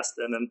going to invest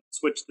in and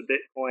switch to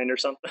Bitcoin or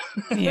something?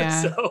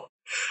 Yeah.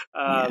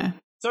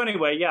 So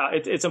anyway,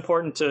 it's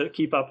important to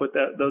keep up with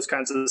those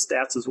kinds of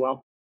stats as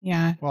well.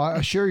 Yeah. Well,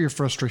 I share your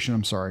frustration.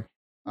 I'm sorry.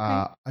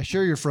 Okay. I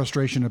share your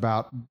frustration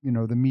about,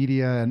 the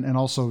media and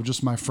also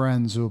just my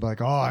friends who are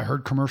like, oh, I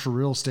heard commercial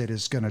real estate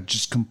is going to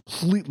just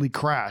completely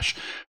crash.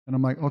 And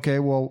I'm like, okay,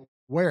 well,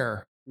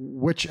 where?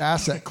 Which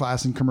asset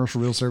class in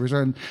commercial real estate? Is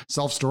there in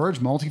self-storage,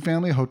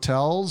 multifamily,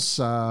 hotels,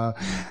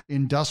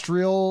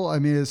 industrial? I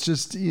mean, it's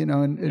just,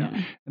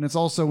 and it's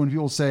also when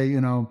people say,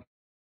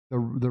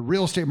 the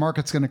real estate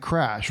market's going to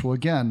crash. Well,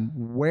 again,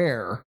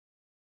 where?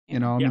 You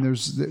know, I mean,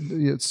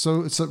 it's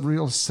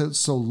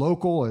so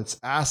local, it's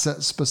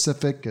asset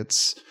specific,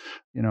 it's,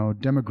 you know,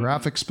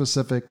 demographic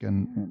specific,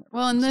 and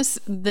well, and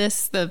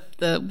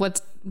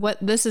what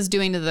this is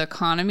doing to the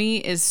economy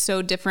is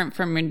so different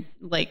from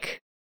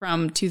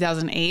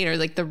 2008, or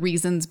like the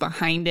reasons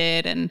behind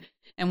it and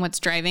what's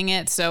driving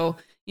it. So,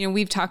 you know,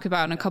 we've talked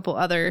about in a couple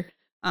other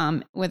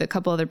with a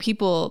couple other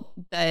people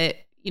that,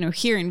 you know,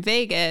 here in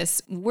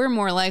Vegas, we're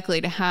more likely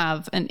to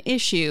have an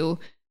issue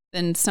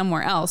than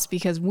somewhere else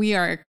because we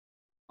are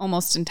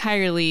almost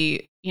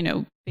entirely, you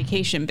know,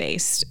 vacation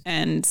based.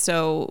 And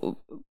so,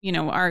 you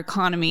know, our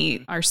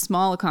economy, our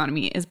small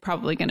economy is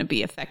probably going to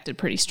be affected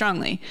pretty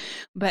strongly.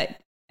 But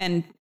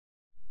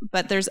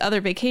there's other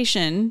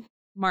vacation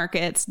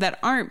markets that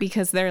aren't,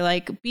 because they're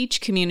like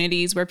beach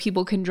communities where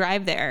people can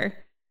drive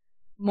there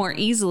more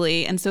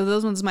easily. And so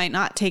those ones might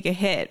not take a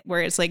hit,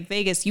 where it's like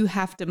Vegas, you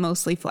have to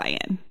mostly fly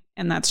in,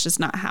 and that's just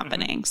not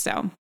happening.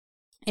 So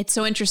it's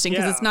so interesting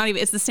because it's not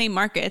even, it's the same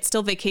market. It's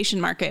still vacation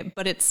market,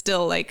 but it's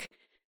still like,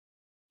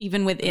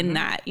 even within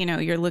that, you know,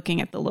 you're looking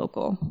at the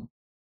local.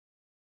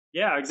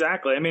 Yeah,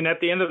 exactly. I mean,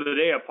 at the end of the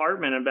day,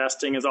 apartment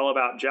investing is all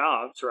about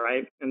jobs,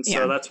 right? And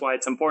so that's why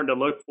it's important to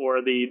look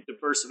for the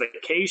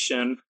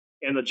diversification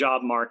in the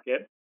job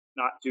market,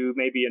 not to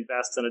maybe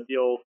invest in a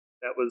deal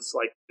that was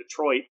like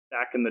Detroit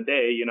back in the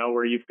day, you know,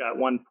 where you've got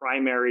one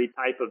primary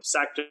type of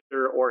sector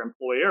or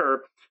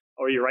employer,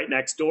 or you're right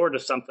next door to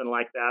something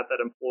like that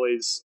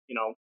employs, you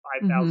know,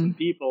 5,000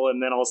 people,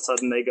 and then all of a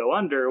sudden they go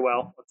under.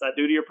 Well, what's that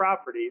do to your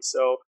property?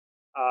 So,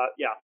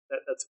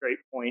 that's a great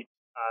point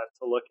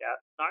to look at.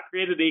 Not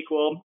created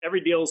equal.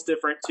 Every deal is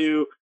different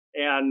too.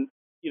 And,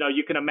 you know,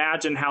 you can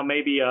imagine how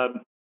maybe a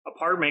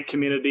apartment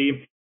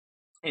community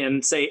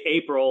in, say,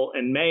 April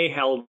and May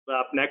held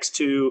up next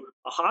to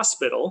a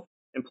hospital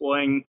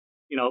employing,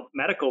 you know,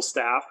 medical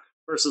staff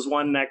versus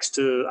one next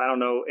to, I don't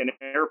know, an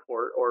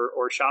airport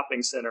or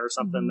shopping center or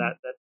something that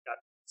got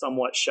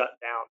somewhat shut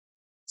down.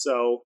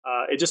 So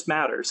it just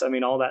matters. I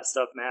mean, all that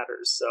stuff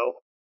matters. So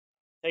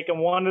take them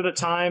one at a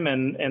time,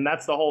 and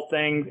that's the whole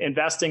thing.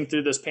 Investing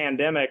through this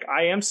pandemic,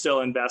 I am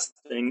still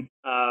investing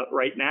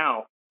right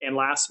now. And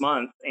last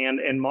month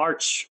and in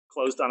March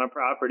closed on a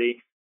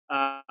property,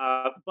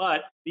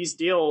 but these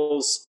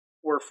deals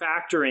were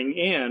factoring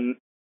in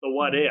the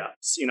what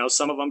ifs. You know,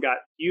 some of them got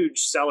huge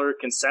seller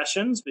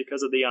concessions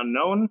because of the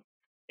unknown,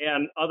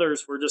 and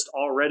others were just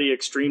already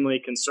extremely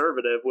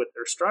conservative with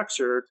their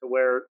structure to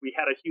where we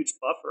had a huge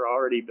buffer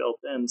already built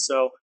in.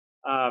 So.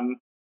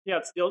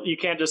 It's still, you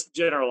can't just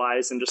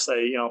generalize and just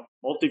say, you know,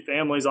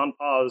 multifamily's on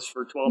pause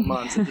for 12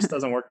 months. It just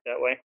doesn't work that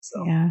way.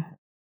 So,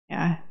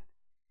 yeah.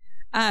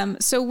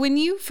 So when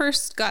you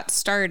first got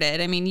started,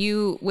 I mean,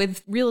 you,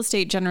 with real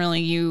estate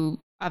generally, you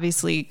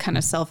obviously kind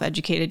of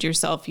self-educated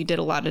yourself. You did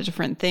a lot of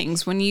different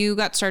things. When you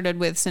got started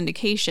with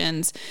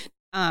syndications,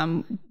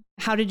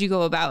 how did you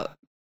go about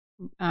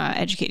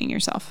educating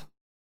yourself?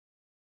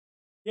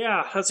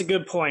 Yeah, that's a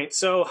good point.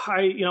 So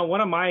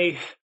one of my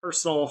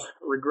personal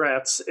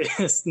regrets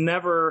is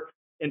never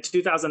in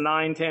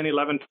 2009, 10,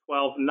 11,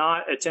 12,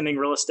 not attending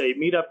real estate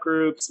meetup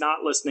groups,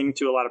 not listening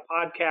to a lot of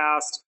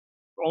podcasts,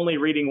 only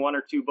reading 1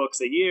 or 2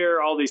 books a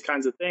year, all these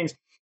kinds of things.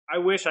 I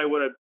wish I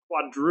would have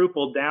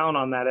quadrupled down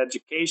on that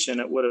education.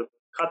 It would have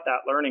cut that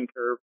learning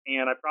curve,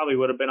 and I probably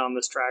would have been on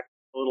this track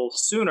a little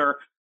sooner.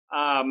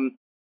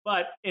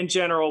 But in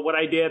general, what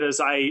I did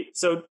is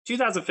so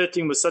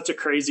 2015 was such a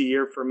crazy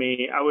year for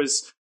me.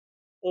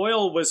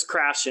 Oil was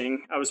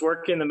crashing. I was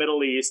working in the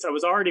Middle East. I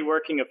was already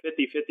working a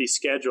 50-50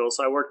 schedule.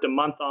 So I worked a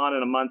month on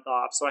and a month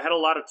off. So I had a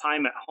lot of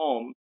time at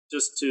home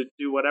just to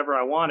do whatever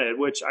I wanted,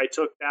 which I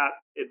took that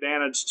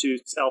advantage to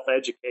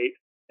self-educate.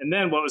 And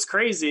then what was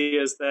crazy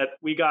is that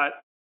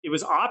it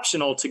was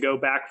optional to go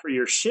back for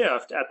your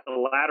shift at the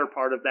latter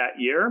part of that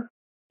year.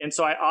 And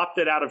so I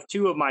opted out of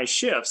 2 of my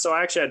shifts. So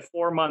I actually had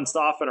 4 months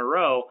off in a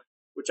row,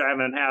 which I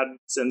haven't had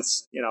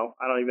since,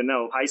 I don't even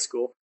know, high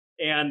school.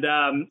 And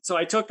so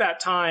I took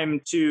that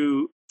time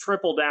to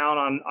triple down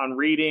on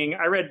reading.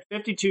 I read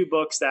 52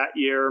 books that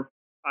year.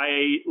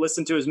 I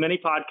listened to as many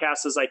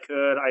podcasts as I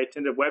could. I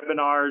attended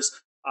webinars,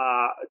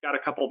 got a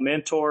couple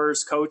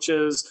mentors,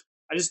 coaches.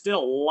 I just did a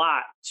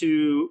lot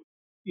to,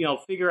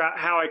 figure out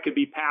how I could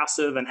be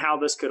passive and how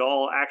this could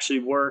all actually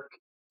work,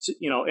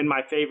 in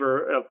my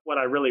favor of what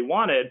I really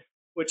wanted,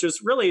 which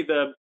is really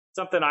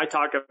something I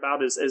talk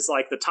about is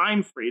like the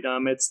time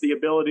freedom. It's the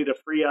ability to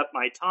free up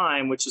my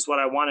time, which is what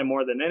I wanted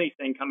more than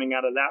anything coming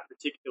out of that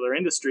particular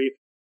industry.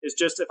 Is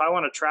just, if I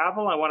want to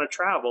travel, I want to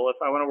travel. If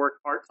I want to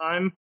work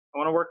part-time, I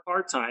want to work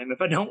part-time.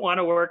 If I don't want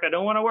to work, I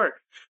don't want to work.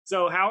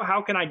 So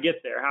how can I get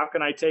there? How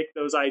can I take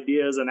those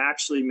ideas and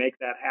actually make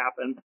that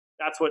happen?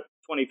 That's what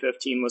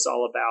 2015 was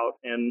all about.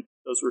 And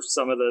those were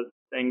some of the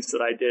things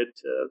that I did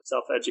to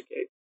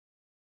self-educate.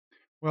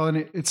 Well, and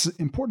it's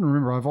important to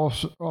remember, I've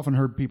also often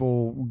heard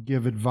people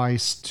give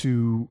advice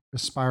to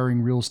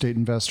aspiring real estate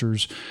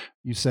investors.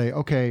 You say,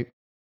 okay,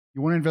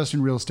 you want to invest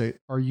in real estate.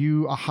 Are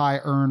you a high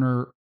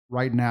earner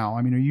right now?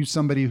 I mean, are you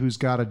somebody who's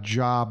got a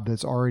job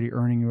that's already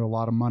earning you a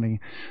lot of money,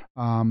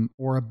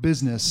 or a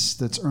business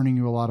that's earning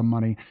you a lot of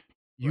money?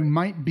 You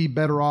might be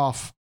better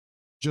off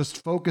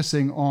just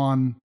focusing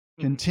on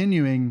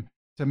continuing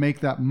to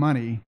make that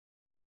money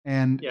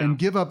and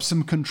give up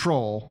some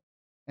control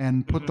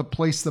and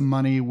place the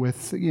money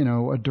with,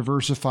 a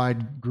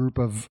diversified group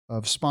of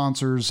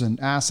sponsors and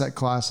asset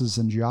classes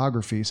and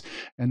geographies,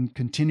 and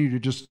continue to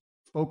just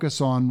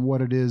focus on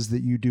what it is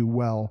that you do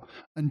well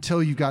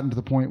until you've gotten to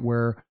the point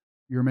where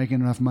you're making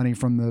enough money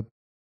from the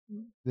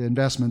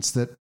investments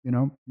that,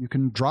 you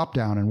can drop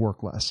down and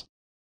work less.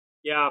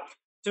 Yeah.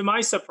 To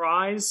my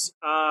surprise,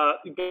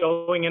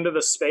 going into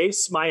the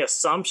space, my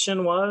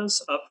assumption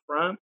was up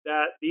front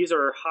that these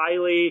are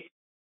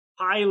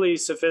highly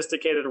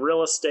sophisticated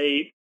real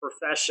estate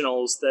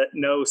professionals that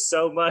know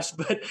so much.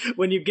 But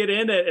when you get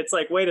in it, it's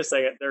like, wait a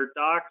second, they're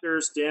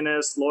doctors,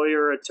 dentists,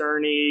 lawyer,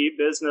 attorney,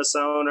 business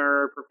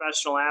owner,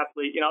 professional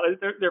athlete.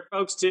 They're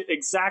folks, to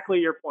exactly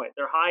your point.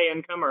 They're high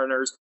income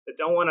earners that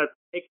don't want to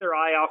take their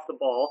eye off the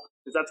ball,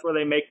 because that's where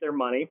they make their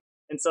money.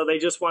 And so they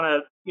just want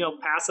to,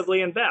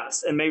 passively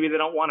invest, and maybe they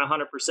don't want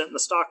 100% in the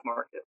stock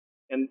market.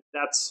 And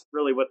that's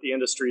really what the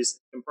industry is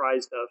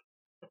comprised of.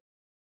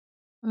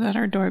 Is that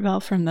our doorbell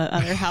from the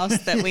other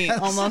house that we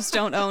almost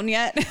don't own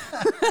yet?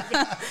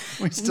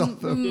 We still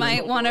you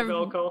might want to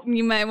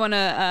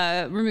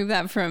remove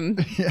that from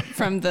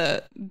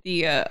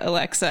the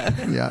Alexa.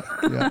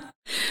 Yeah.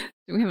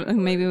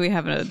 Maybe we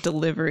have a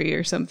delivery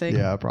or something.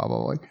 Yeah,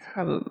 probably.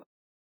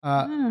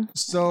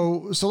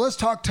 So let's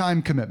talk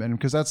time commitment,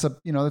 because that's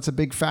a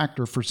big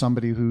factor for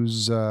somebody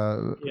who's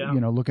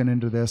looking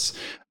into this.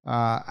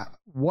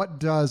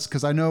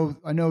 Because I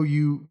know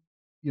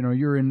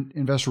you're in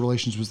investor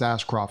relations with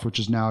Ashcroft, which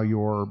is now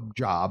your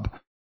job.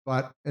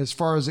 But as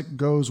far as it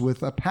goes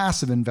with a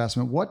passive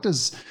investment, what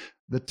does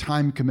the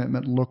time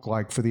commitment look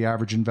like for the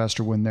average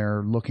investor when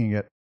they're looking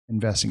at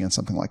investing in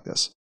something like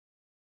this?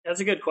 That's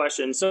a good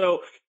question.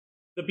 So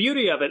the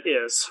beauty of it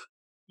is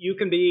you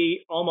can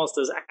be almost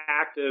as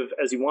active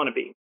as you want to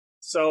be.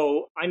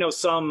 So I know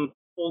some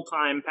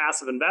full-time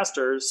passive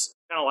investors,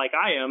 kind of like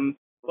I am,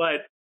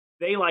 but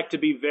they like to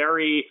be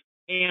very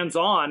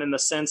hands-on in the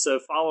sense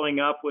of following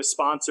up with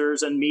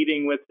sponsors and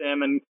meeting with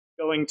them and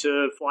going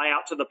to fly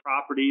out to the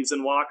properties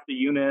and walk the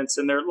units.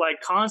 And they're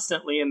like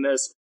constantly in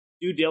this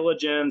due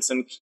diligence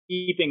and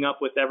keeping up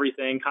with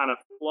everything kind of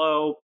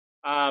flow.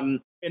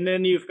 And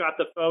then you've got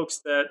the folks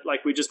that,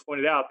 like we just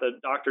pointed out, the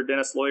doctor,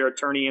 dentist, lawyer,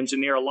 attorney,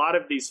 engineer. A lot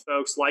of these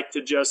folks like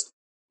to just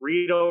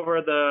read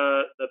over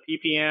the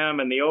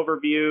PPM and the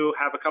overview,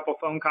 have a couple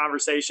phone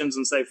conversations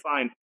and say,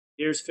 fine,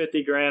 here's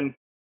 50 grand,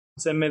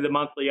 send me the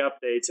monthly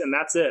updates. And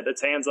that's it.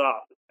 It's hands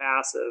off. It's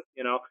passive,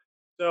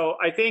 So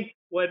I think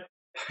what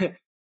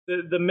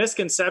the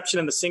misconception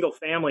in the single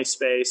family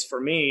space,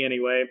 for me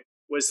anyway,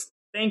 was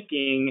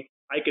thinking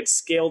I could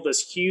scale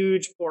this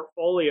huge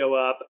portfolio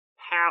up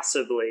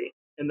passively,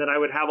 and then I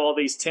would have all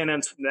these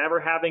tenants never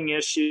having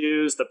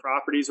issues. The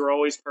properties were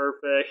always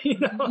perfect. I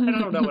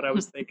don't know what I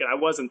was thinking. I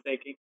wasn't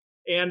thinking.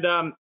 And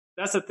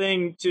that's the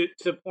thing to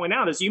point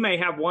out is you may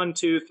have 1,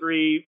 2,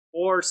 3,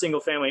 4 single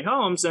family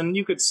homes, and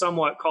you could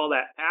somewhat call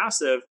that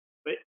passive.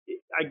 But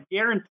I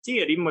guarantee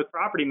it, even with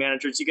property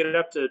managers, you get it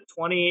up to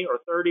 20 or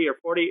 30 or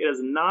 40. It is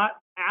not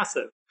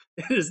passive.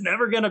 It is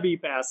never going to be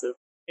passive.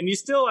 And you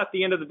still, at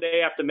the end of the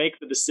day, have to make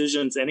the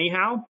decisions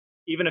anyhow,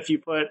 even if you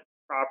put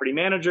property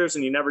managers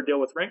and you never deal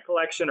with rent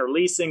collection or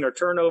leasing or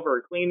turnover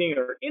or cleaning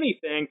or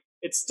anything.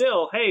 It's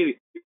still, hey,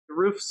 the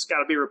roof's got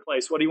to be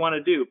replaced. What do you want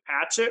to do?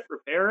 Patch it,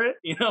 repair it?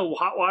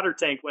 Hot water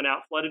tank went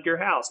out, flooded your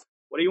house.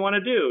 What do you want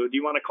to do? Do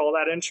you want to call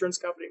that insurance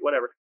company?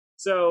 Whatever.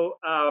 So,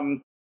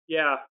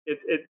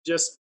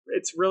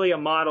 it's really a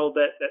model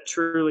that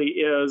truly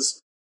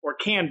is or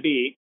can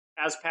be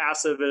as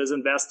passive as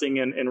investing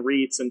in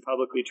REITs and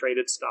publicly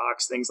traded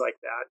stocks, things like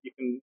that. You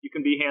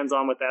can be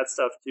hands-on with that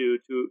stuff too,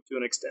 to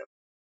an extent.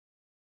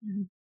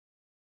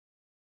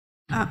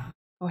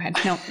 Go ahead.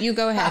 No, you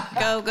go ahead.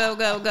 Go.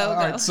 All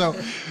right.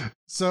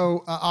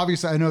 So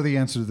obviously I know the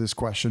answer to this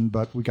question,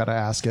 but we got to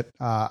ask it.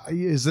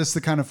 Is this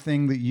the kind of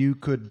thing that you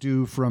could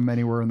do from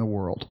anywhere in the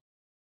world?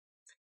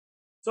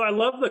 So I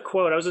love the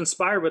quote. I was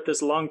inspired with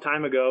this a long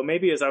time ago,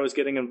 maybe as I was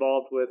getting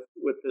involved with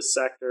this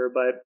sector,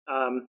 but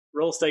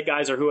real estate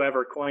guys or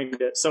whoever coined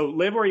it. So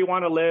live where you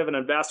want to live and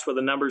invest where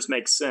the numbers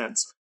make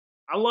sense.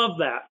 I love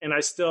that. And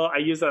I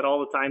use that all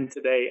the time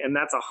today. And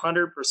that's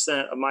 100%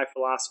 of my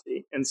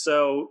philosophy. And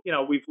so,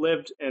 we've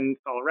lived in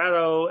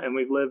Colorado and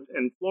we've lived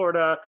in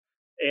Florida.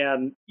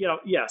 And,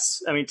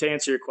 yes, I mean, to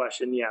answer your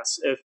question, yes,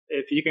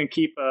 if you can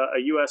keep a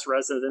U.S.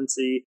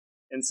 residency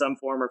in some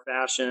form or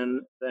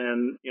fashion,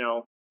 then,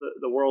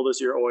 the world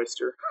is your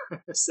oyster.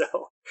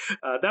 So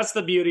that's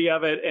the beauty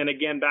of it. And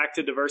again, back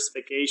to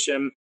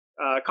diversification.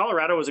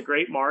 Colorado was a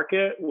great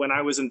market when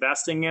I was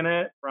investing in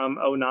it from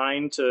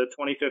 2009 to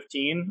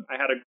 2015. I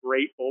had a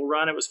great bull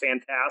run. It was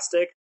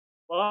fantastic.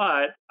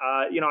 But,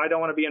 I don't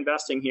want to be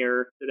investing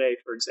here today,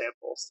 for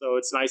example. So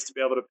it's nice to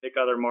be able to pick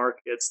other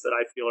markets that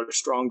I feel are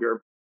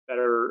stronger,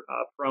 better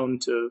prone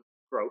to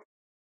growth.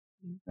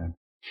 Okay.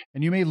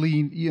 And you may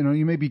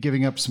you may be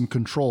giving up some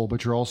control,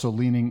 but you're also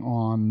leaning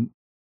on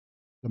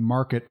the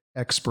market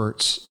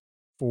experts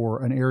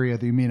for an area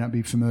that you may not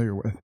be familiar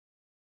with.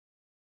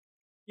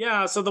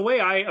 Yeah. So the way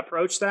I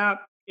approach that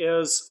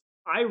is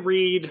I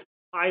read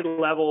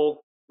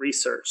high-level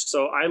research.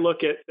 So I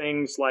look at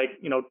things like,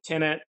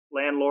 tenant,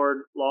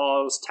 landlord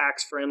laws,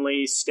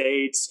 tax-friendly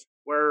states,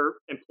 where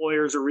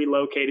employers are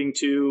relocating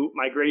to,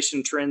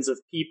 migration trends of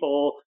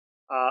people,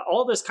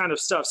 all this kind of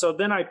stuff. So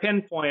then I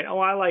pinpoint,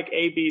 I like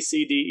A, B,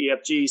 C, D, E,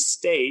 F, G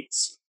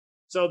states.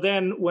 So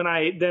then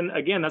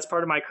again, that's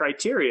part of my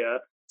criteria.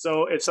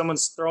 So if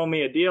someone's throwing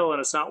me a deal and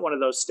it's not one of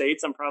those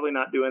states, I'm probably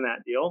not doing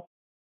that deal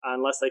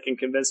unless they can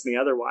convince me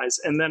otherwise.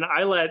 And then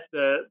I let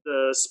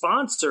the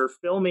sponsor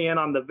fill me in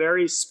on the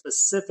very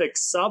specific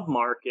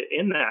sub-market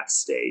in that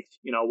state.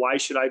 Why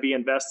should I be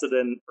invested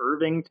in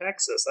Irving,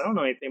 Texas? I don't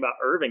know anything about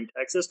Irving,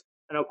 Texas.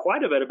 I know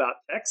quite a bit about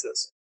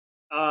Texas.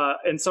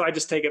 And so I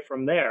just take it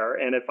from there.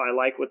 And if I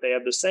like what they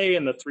have to say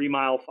and the 3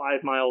 mile,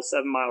 5 mile,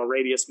 7 mile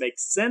radius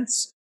makes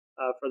sense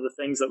for the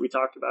things that we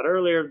talked about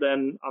earlier,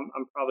 then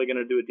I'm probably going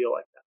to do a deal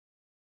like that.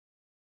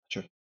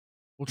 Sure.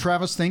 Well,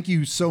 Travis, thank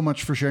you so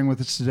much for sharing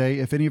with us today.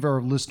 If any of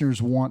our listeners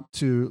want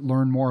to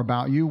learn more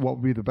about you, what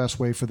would be the best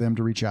way for them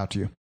to reach out to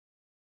you?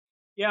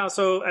 Yeah,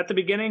 so at the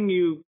beginning,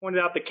 you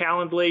pointed out the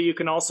Calendly. You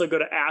can also go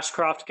to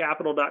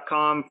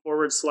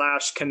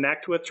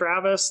ashcroftcapital.com/connect with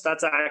Travis.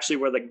 That's actually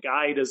where the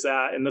guide is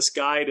at. And this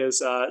guide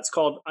is, it's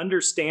called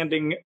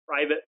Understanding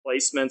Private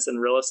Placements in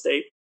Real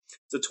Estate.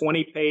 It's a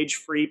 20-page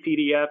free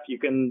PDF. You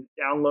can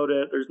download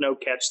it. There's no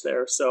catch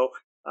there. So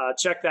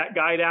check that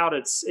guide out.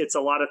 It's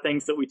a lot of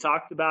things that we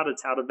talked about.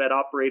 It's how to vet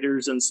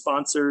operators and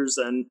sponsors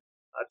and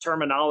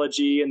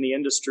terminology in the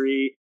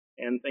industry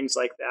and things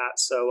like that.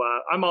 So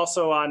I'm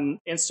also on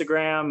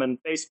Instagram and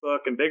Facebook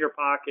and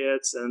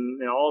BiggerPockets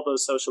and all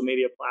those social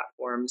media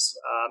platforms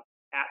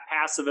at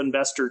Passive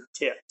Investor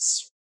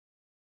Tips.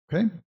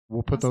 Okay.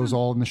 We'll put those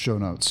all in the show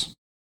notes.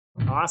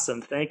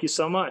 Awesome. Thank you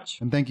so much.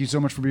 And thank you so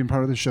much for being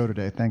part of the show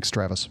today. Thanks,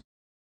 Travis.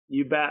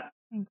 You bet.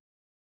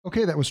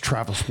 Okay, that was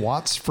Travis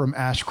Watts from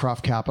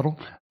Ashcroft Capital.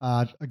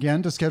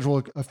 Again, to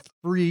schedule a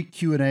free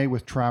Q&A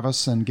with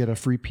Travis and get a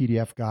free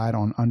PDF guide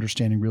on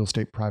understanding real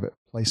estate private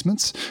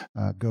placements,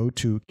 go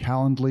to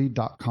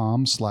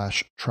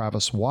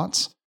calendly.com/Travis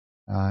Watts.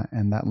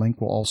 And that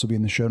link will also be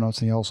in the show notes.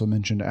 And he also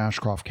mentioned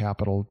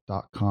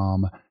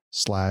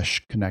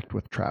ashcroftcapital.com/connect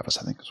with Travis,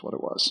 I think is what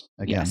it was.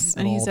 Again, yes,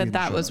 and he said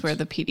that was where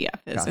the PDF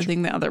is. Gotcha. I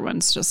think the other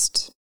one's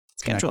just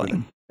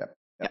scheduling.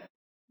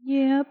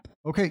 Yep.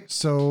 Okay,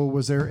 so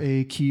was there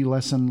a key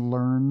lesson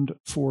learned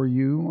for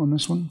you on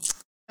this one?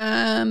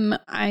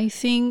 I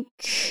think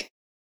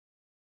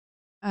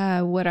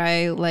what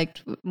I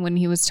liked when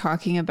he was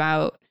talking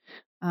about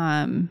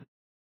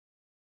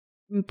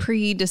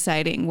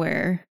pre-deciding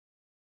where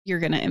you're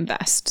going to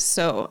invest.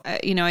 So,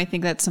 I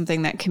think that's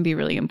something that can be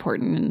really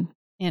important.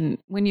 And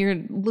when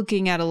you're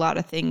looking at a lot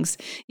of things,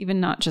 even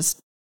not just,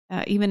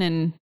 even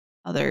in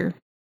other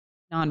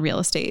non-real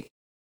estate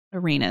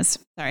arenas.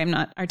 Sorry, I'm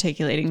not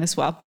articulating this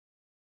well.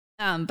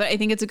 But I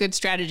think it's a good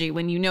strategy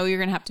when you're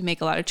going to have to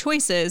make a lot of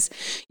choices,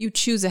 you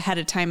choose ahead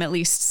of time, at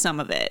least some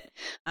of it.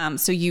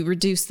 So you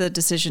reduce the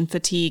decision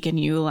fatigue and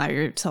you allow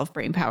yourself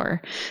brain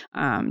power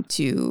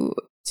to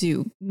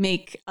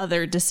make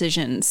other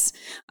decisions.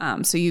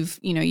 So you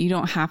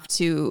don't have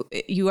to,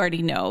 you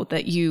already know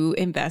that you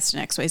invest in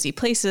XYZ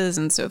places.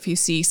 And so if you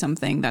see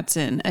something that's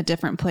in a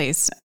different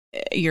place,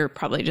 you're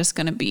probably just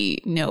going to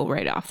be no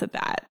right off the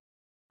bat.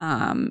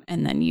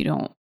 And then you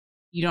don't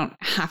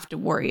have to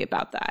worry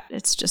about that.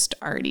 It's just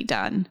already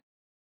done.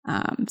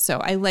 So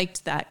I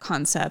liked that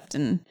concept,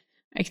 and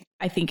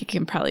I think it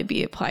can probably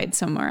be applied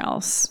somewhere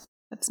else.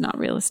 That's not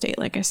real estate,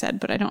 like I said,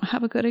 but I don't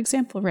have a good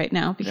example right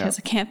now because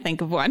I can't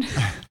think of one.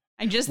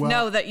 I just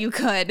know that you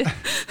could.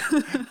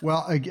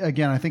 Well,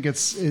 again, I think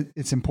it's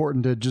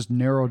important to just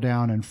narrow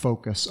down and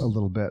focus a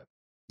little bit.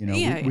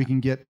 We can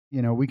get,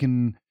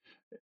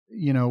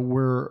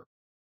 we're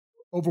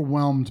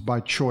overwhelmed by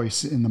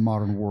choice in the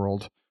modern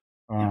world.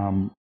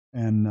 And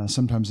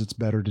sometimes it's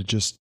better to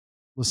just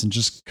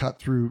cut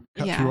through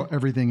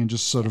everything and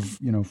just sort of,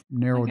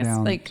 narrow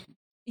down.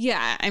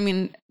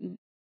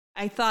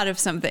 I thought of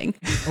something.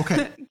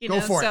 Okay. Go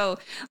for it. So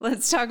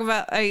let's talk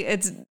about,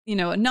 it's,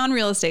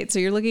 non-real estate. So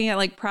you're looking at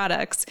like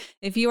products.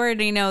 If you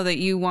already know that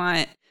you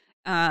want,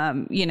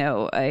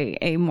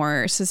 a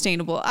more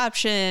sustainable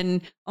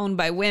option owned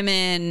by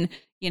women,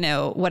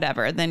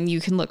 whatever, then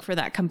you can look for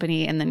that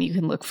company and then you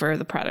can look for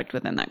the product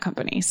within that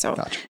company. So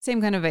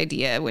Same kind of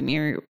idea when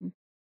you're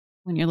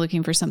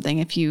looking for something.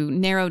 If you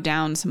narrow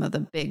down some of the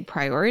big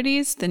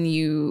priorities, then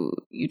you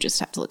just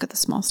have to look at the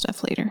small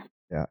stuff later.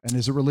 Yeah. And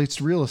as it relates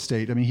to real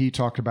estate, I mean, he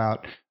talked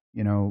about,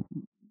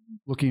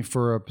 looking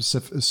for a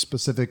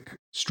specific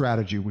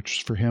strategy,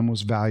 which for him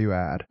was value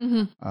add.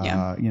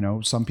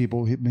 Mm-hmm. Some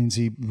people, it means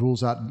he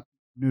rules out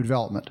new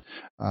development.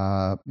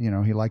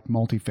 He liked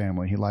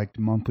multifamily. He liked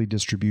monthly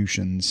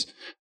distributions.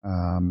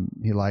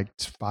 He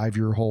liked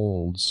 5-year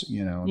holds,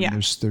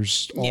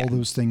 there's all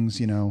those things,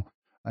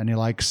 And he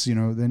likes,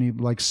 then he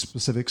likes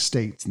specific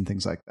states and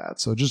things like that.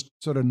 So just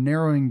sort of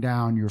narrowing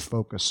down your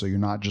focus so you're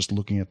not just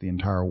looking at the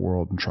entire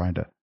world and trying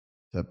to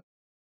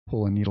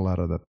pull a needle out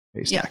of the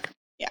haystack.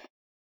 Yeah.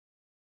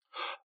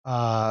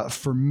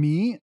 For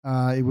me,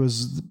 it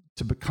was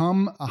to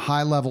become a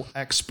high-level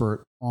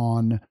expert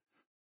on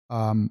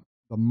the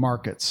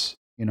markets.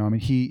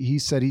 He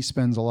said he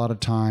spends a lot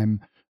of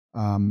time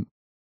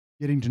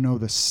getting to know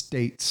the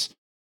states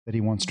that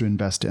he wants to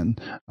invest in.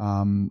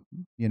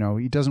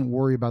 He doesn't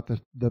worry about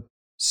the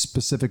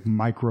specific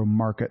micro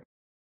market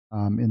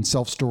in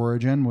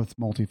self-storage and with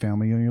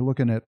multifamily. You're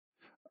looking at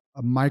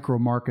a micro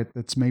market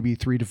that's maybe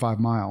 3 to 5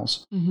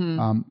 miles.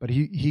 Mm-hmm. But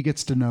he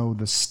gets to know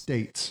the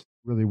states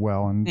really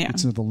well and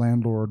gets into the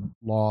landlord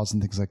laws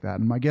and things like that.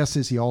 And my guess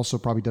is he also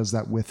probably does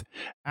that with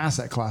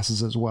asset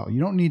classes as well. You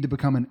don't need to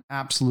become an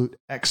absolute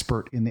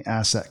expert in the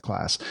asset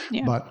class,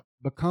 but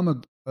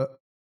become a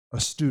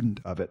student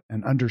of it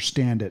and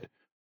understand it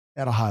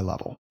at a high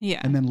level.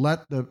 Yeah. And then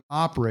let the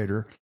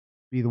operator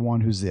be the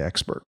one who's the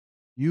expert.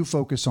 You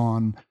focus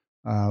on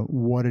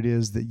what it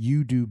is that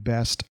you do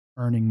best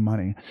earning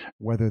money,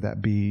 whether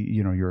that be,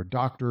 you're a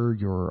doctor,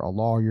 you're a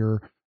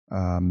lawyer,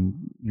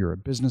 you're a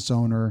business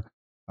owner,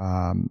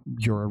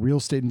 you're a real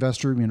estate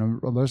investor.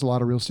 There's a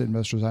lot of real estate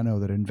investors I know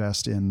that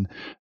invest in,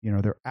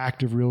 they're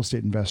active real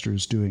estate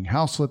investors doing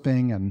house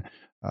flipping and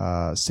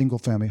single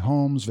family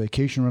homes,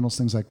 vacation rentals,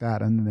 things like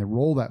that. And then they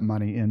roll that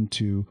money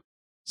into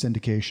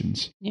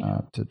syndications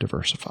to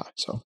diversify.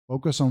 So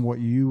focus on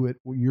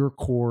your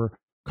core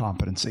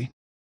competency.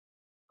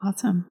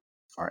 Awesome.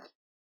 All right.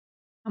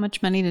 How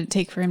much money did it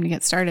take for him to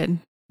get started?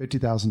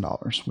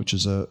 $50,000, which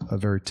is a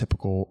very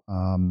typical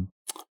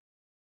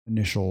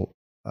initial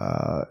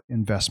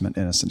investment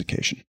in a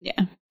syndication.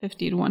 Yeah,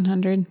 50 to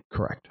 100.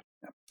 Correct.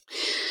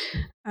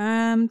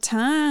 Yeah.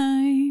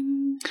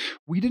 Time.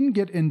 We didn't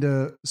get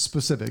into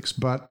specifics,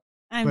 but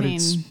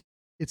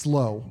it's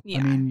low.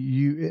 Yeah.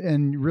 You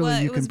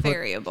can put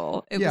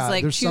variable. It was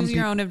like choose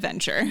your own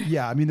adventure.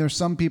 Yeah. There's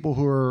some people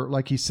who are,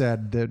 like he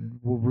said, that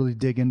will really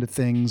dig into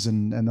things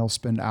and they'll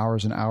spend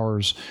hours and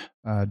hours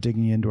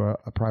digging into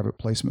a private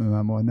placement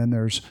memo. And then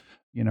there's,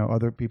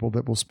 other people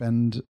that will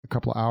spend a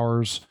couple of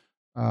hours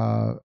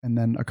and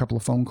then a couple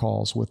of phone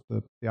calls with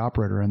the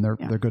operator and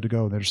they're good to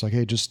go. They're just like,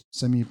 hey, just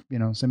send me the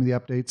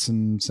updates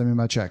and send me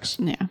my checks.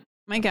 Yeah.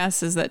 My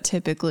guess is that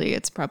typically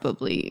it's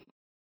probably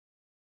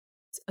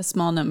a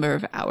small number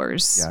of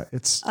hours. Yeah,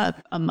 it's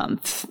a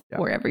month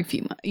or every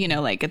few months.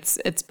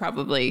 It's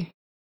probably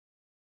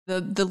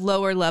the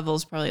lower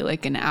levels, probably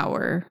like an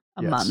hour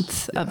a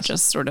month of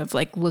just sort of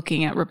like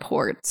looking at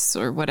reports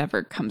or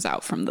whatever comes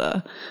out from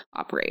the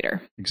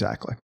operator.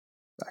 Exactly.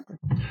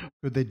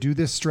 Could they do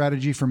this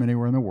strategy from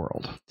anywhere in the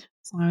world?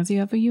 As long as you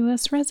have a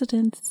U.S.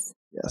 residence.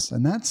 Yes,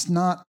 and that's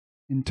not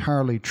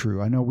entirely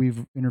true. I know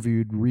we've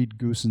interviewed Reed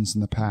Goosens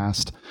in the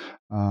past,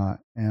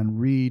 and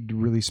Reed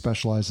really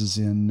specializes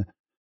in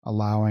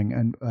allowing,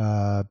 and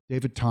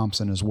David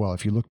Thompson as well.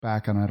 If you look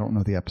back, and I don't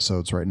know the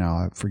episodes right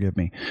now, forgive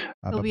me.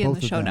 It'll be in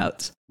the show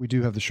notes. We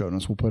do have the show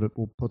notes. We'll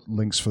put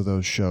links for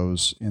those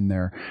shows in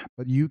there.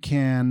 But you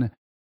can.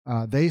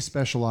 They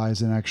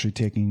specialize in actually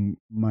taking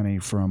money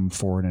from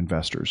foreign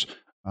investors,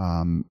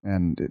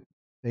 and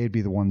they'd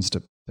be the ones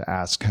to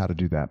ask how to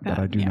do that. But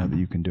I do know that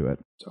you can do it.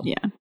 So.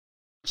 Yeah.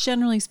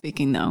 Generally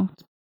speaking, though,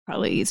 it's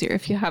probably easier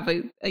if you have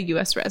a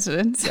U.S.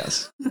 residence.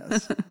 Yes.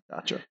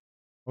 Gotcha.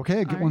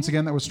 Okay. Once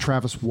again, that was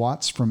Travis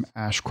Watts from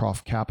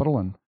Ashcroft Capital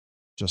and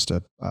just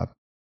a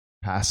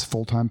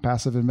full-time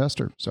passive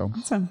investor. So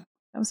awesome.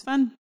 That was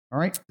fun. All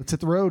right. Let's hit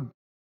the road.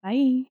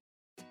 Bye.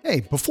 Hey,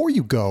 before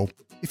you go,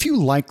 if you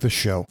like the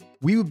show,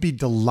 we would be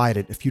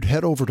delighted if you'd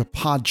head over to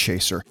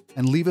Podchaser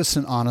and leave us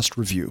an honest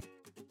review.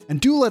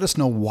 And do let us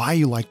know why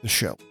you like the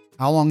show,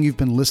 how long you've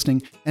been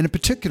listening, and in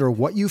particular,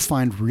 what you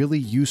find really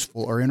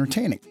useful or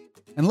entertaining.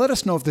 And let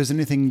us know if there's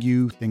anything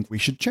you think we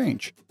should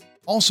change.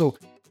 Also,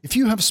 if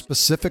you have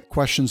specific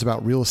questions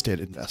about real estate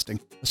investing,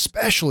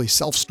 especially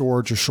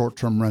self-storage or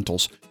short-term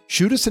rentals,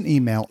 shoot us an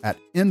email at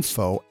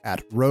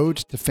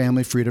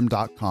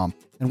info@roadtofamilyfreedom.com,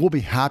 and we'll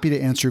be happy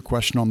to answer your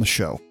question on the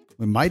show.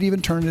 We might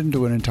even turn it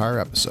into an entire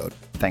episode.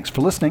 Thanks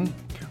for listening.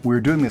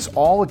 We're doing this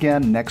all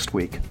again next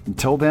week.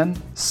 Until then,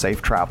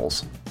 safe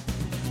travels.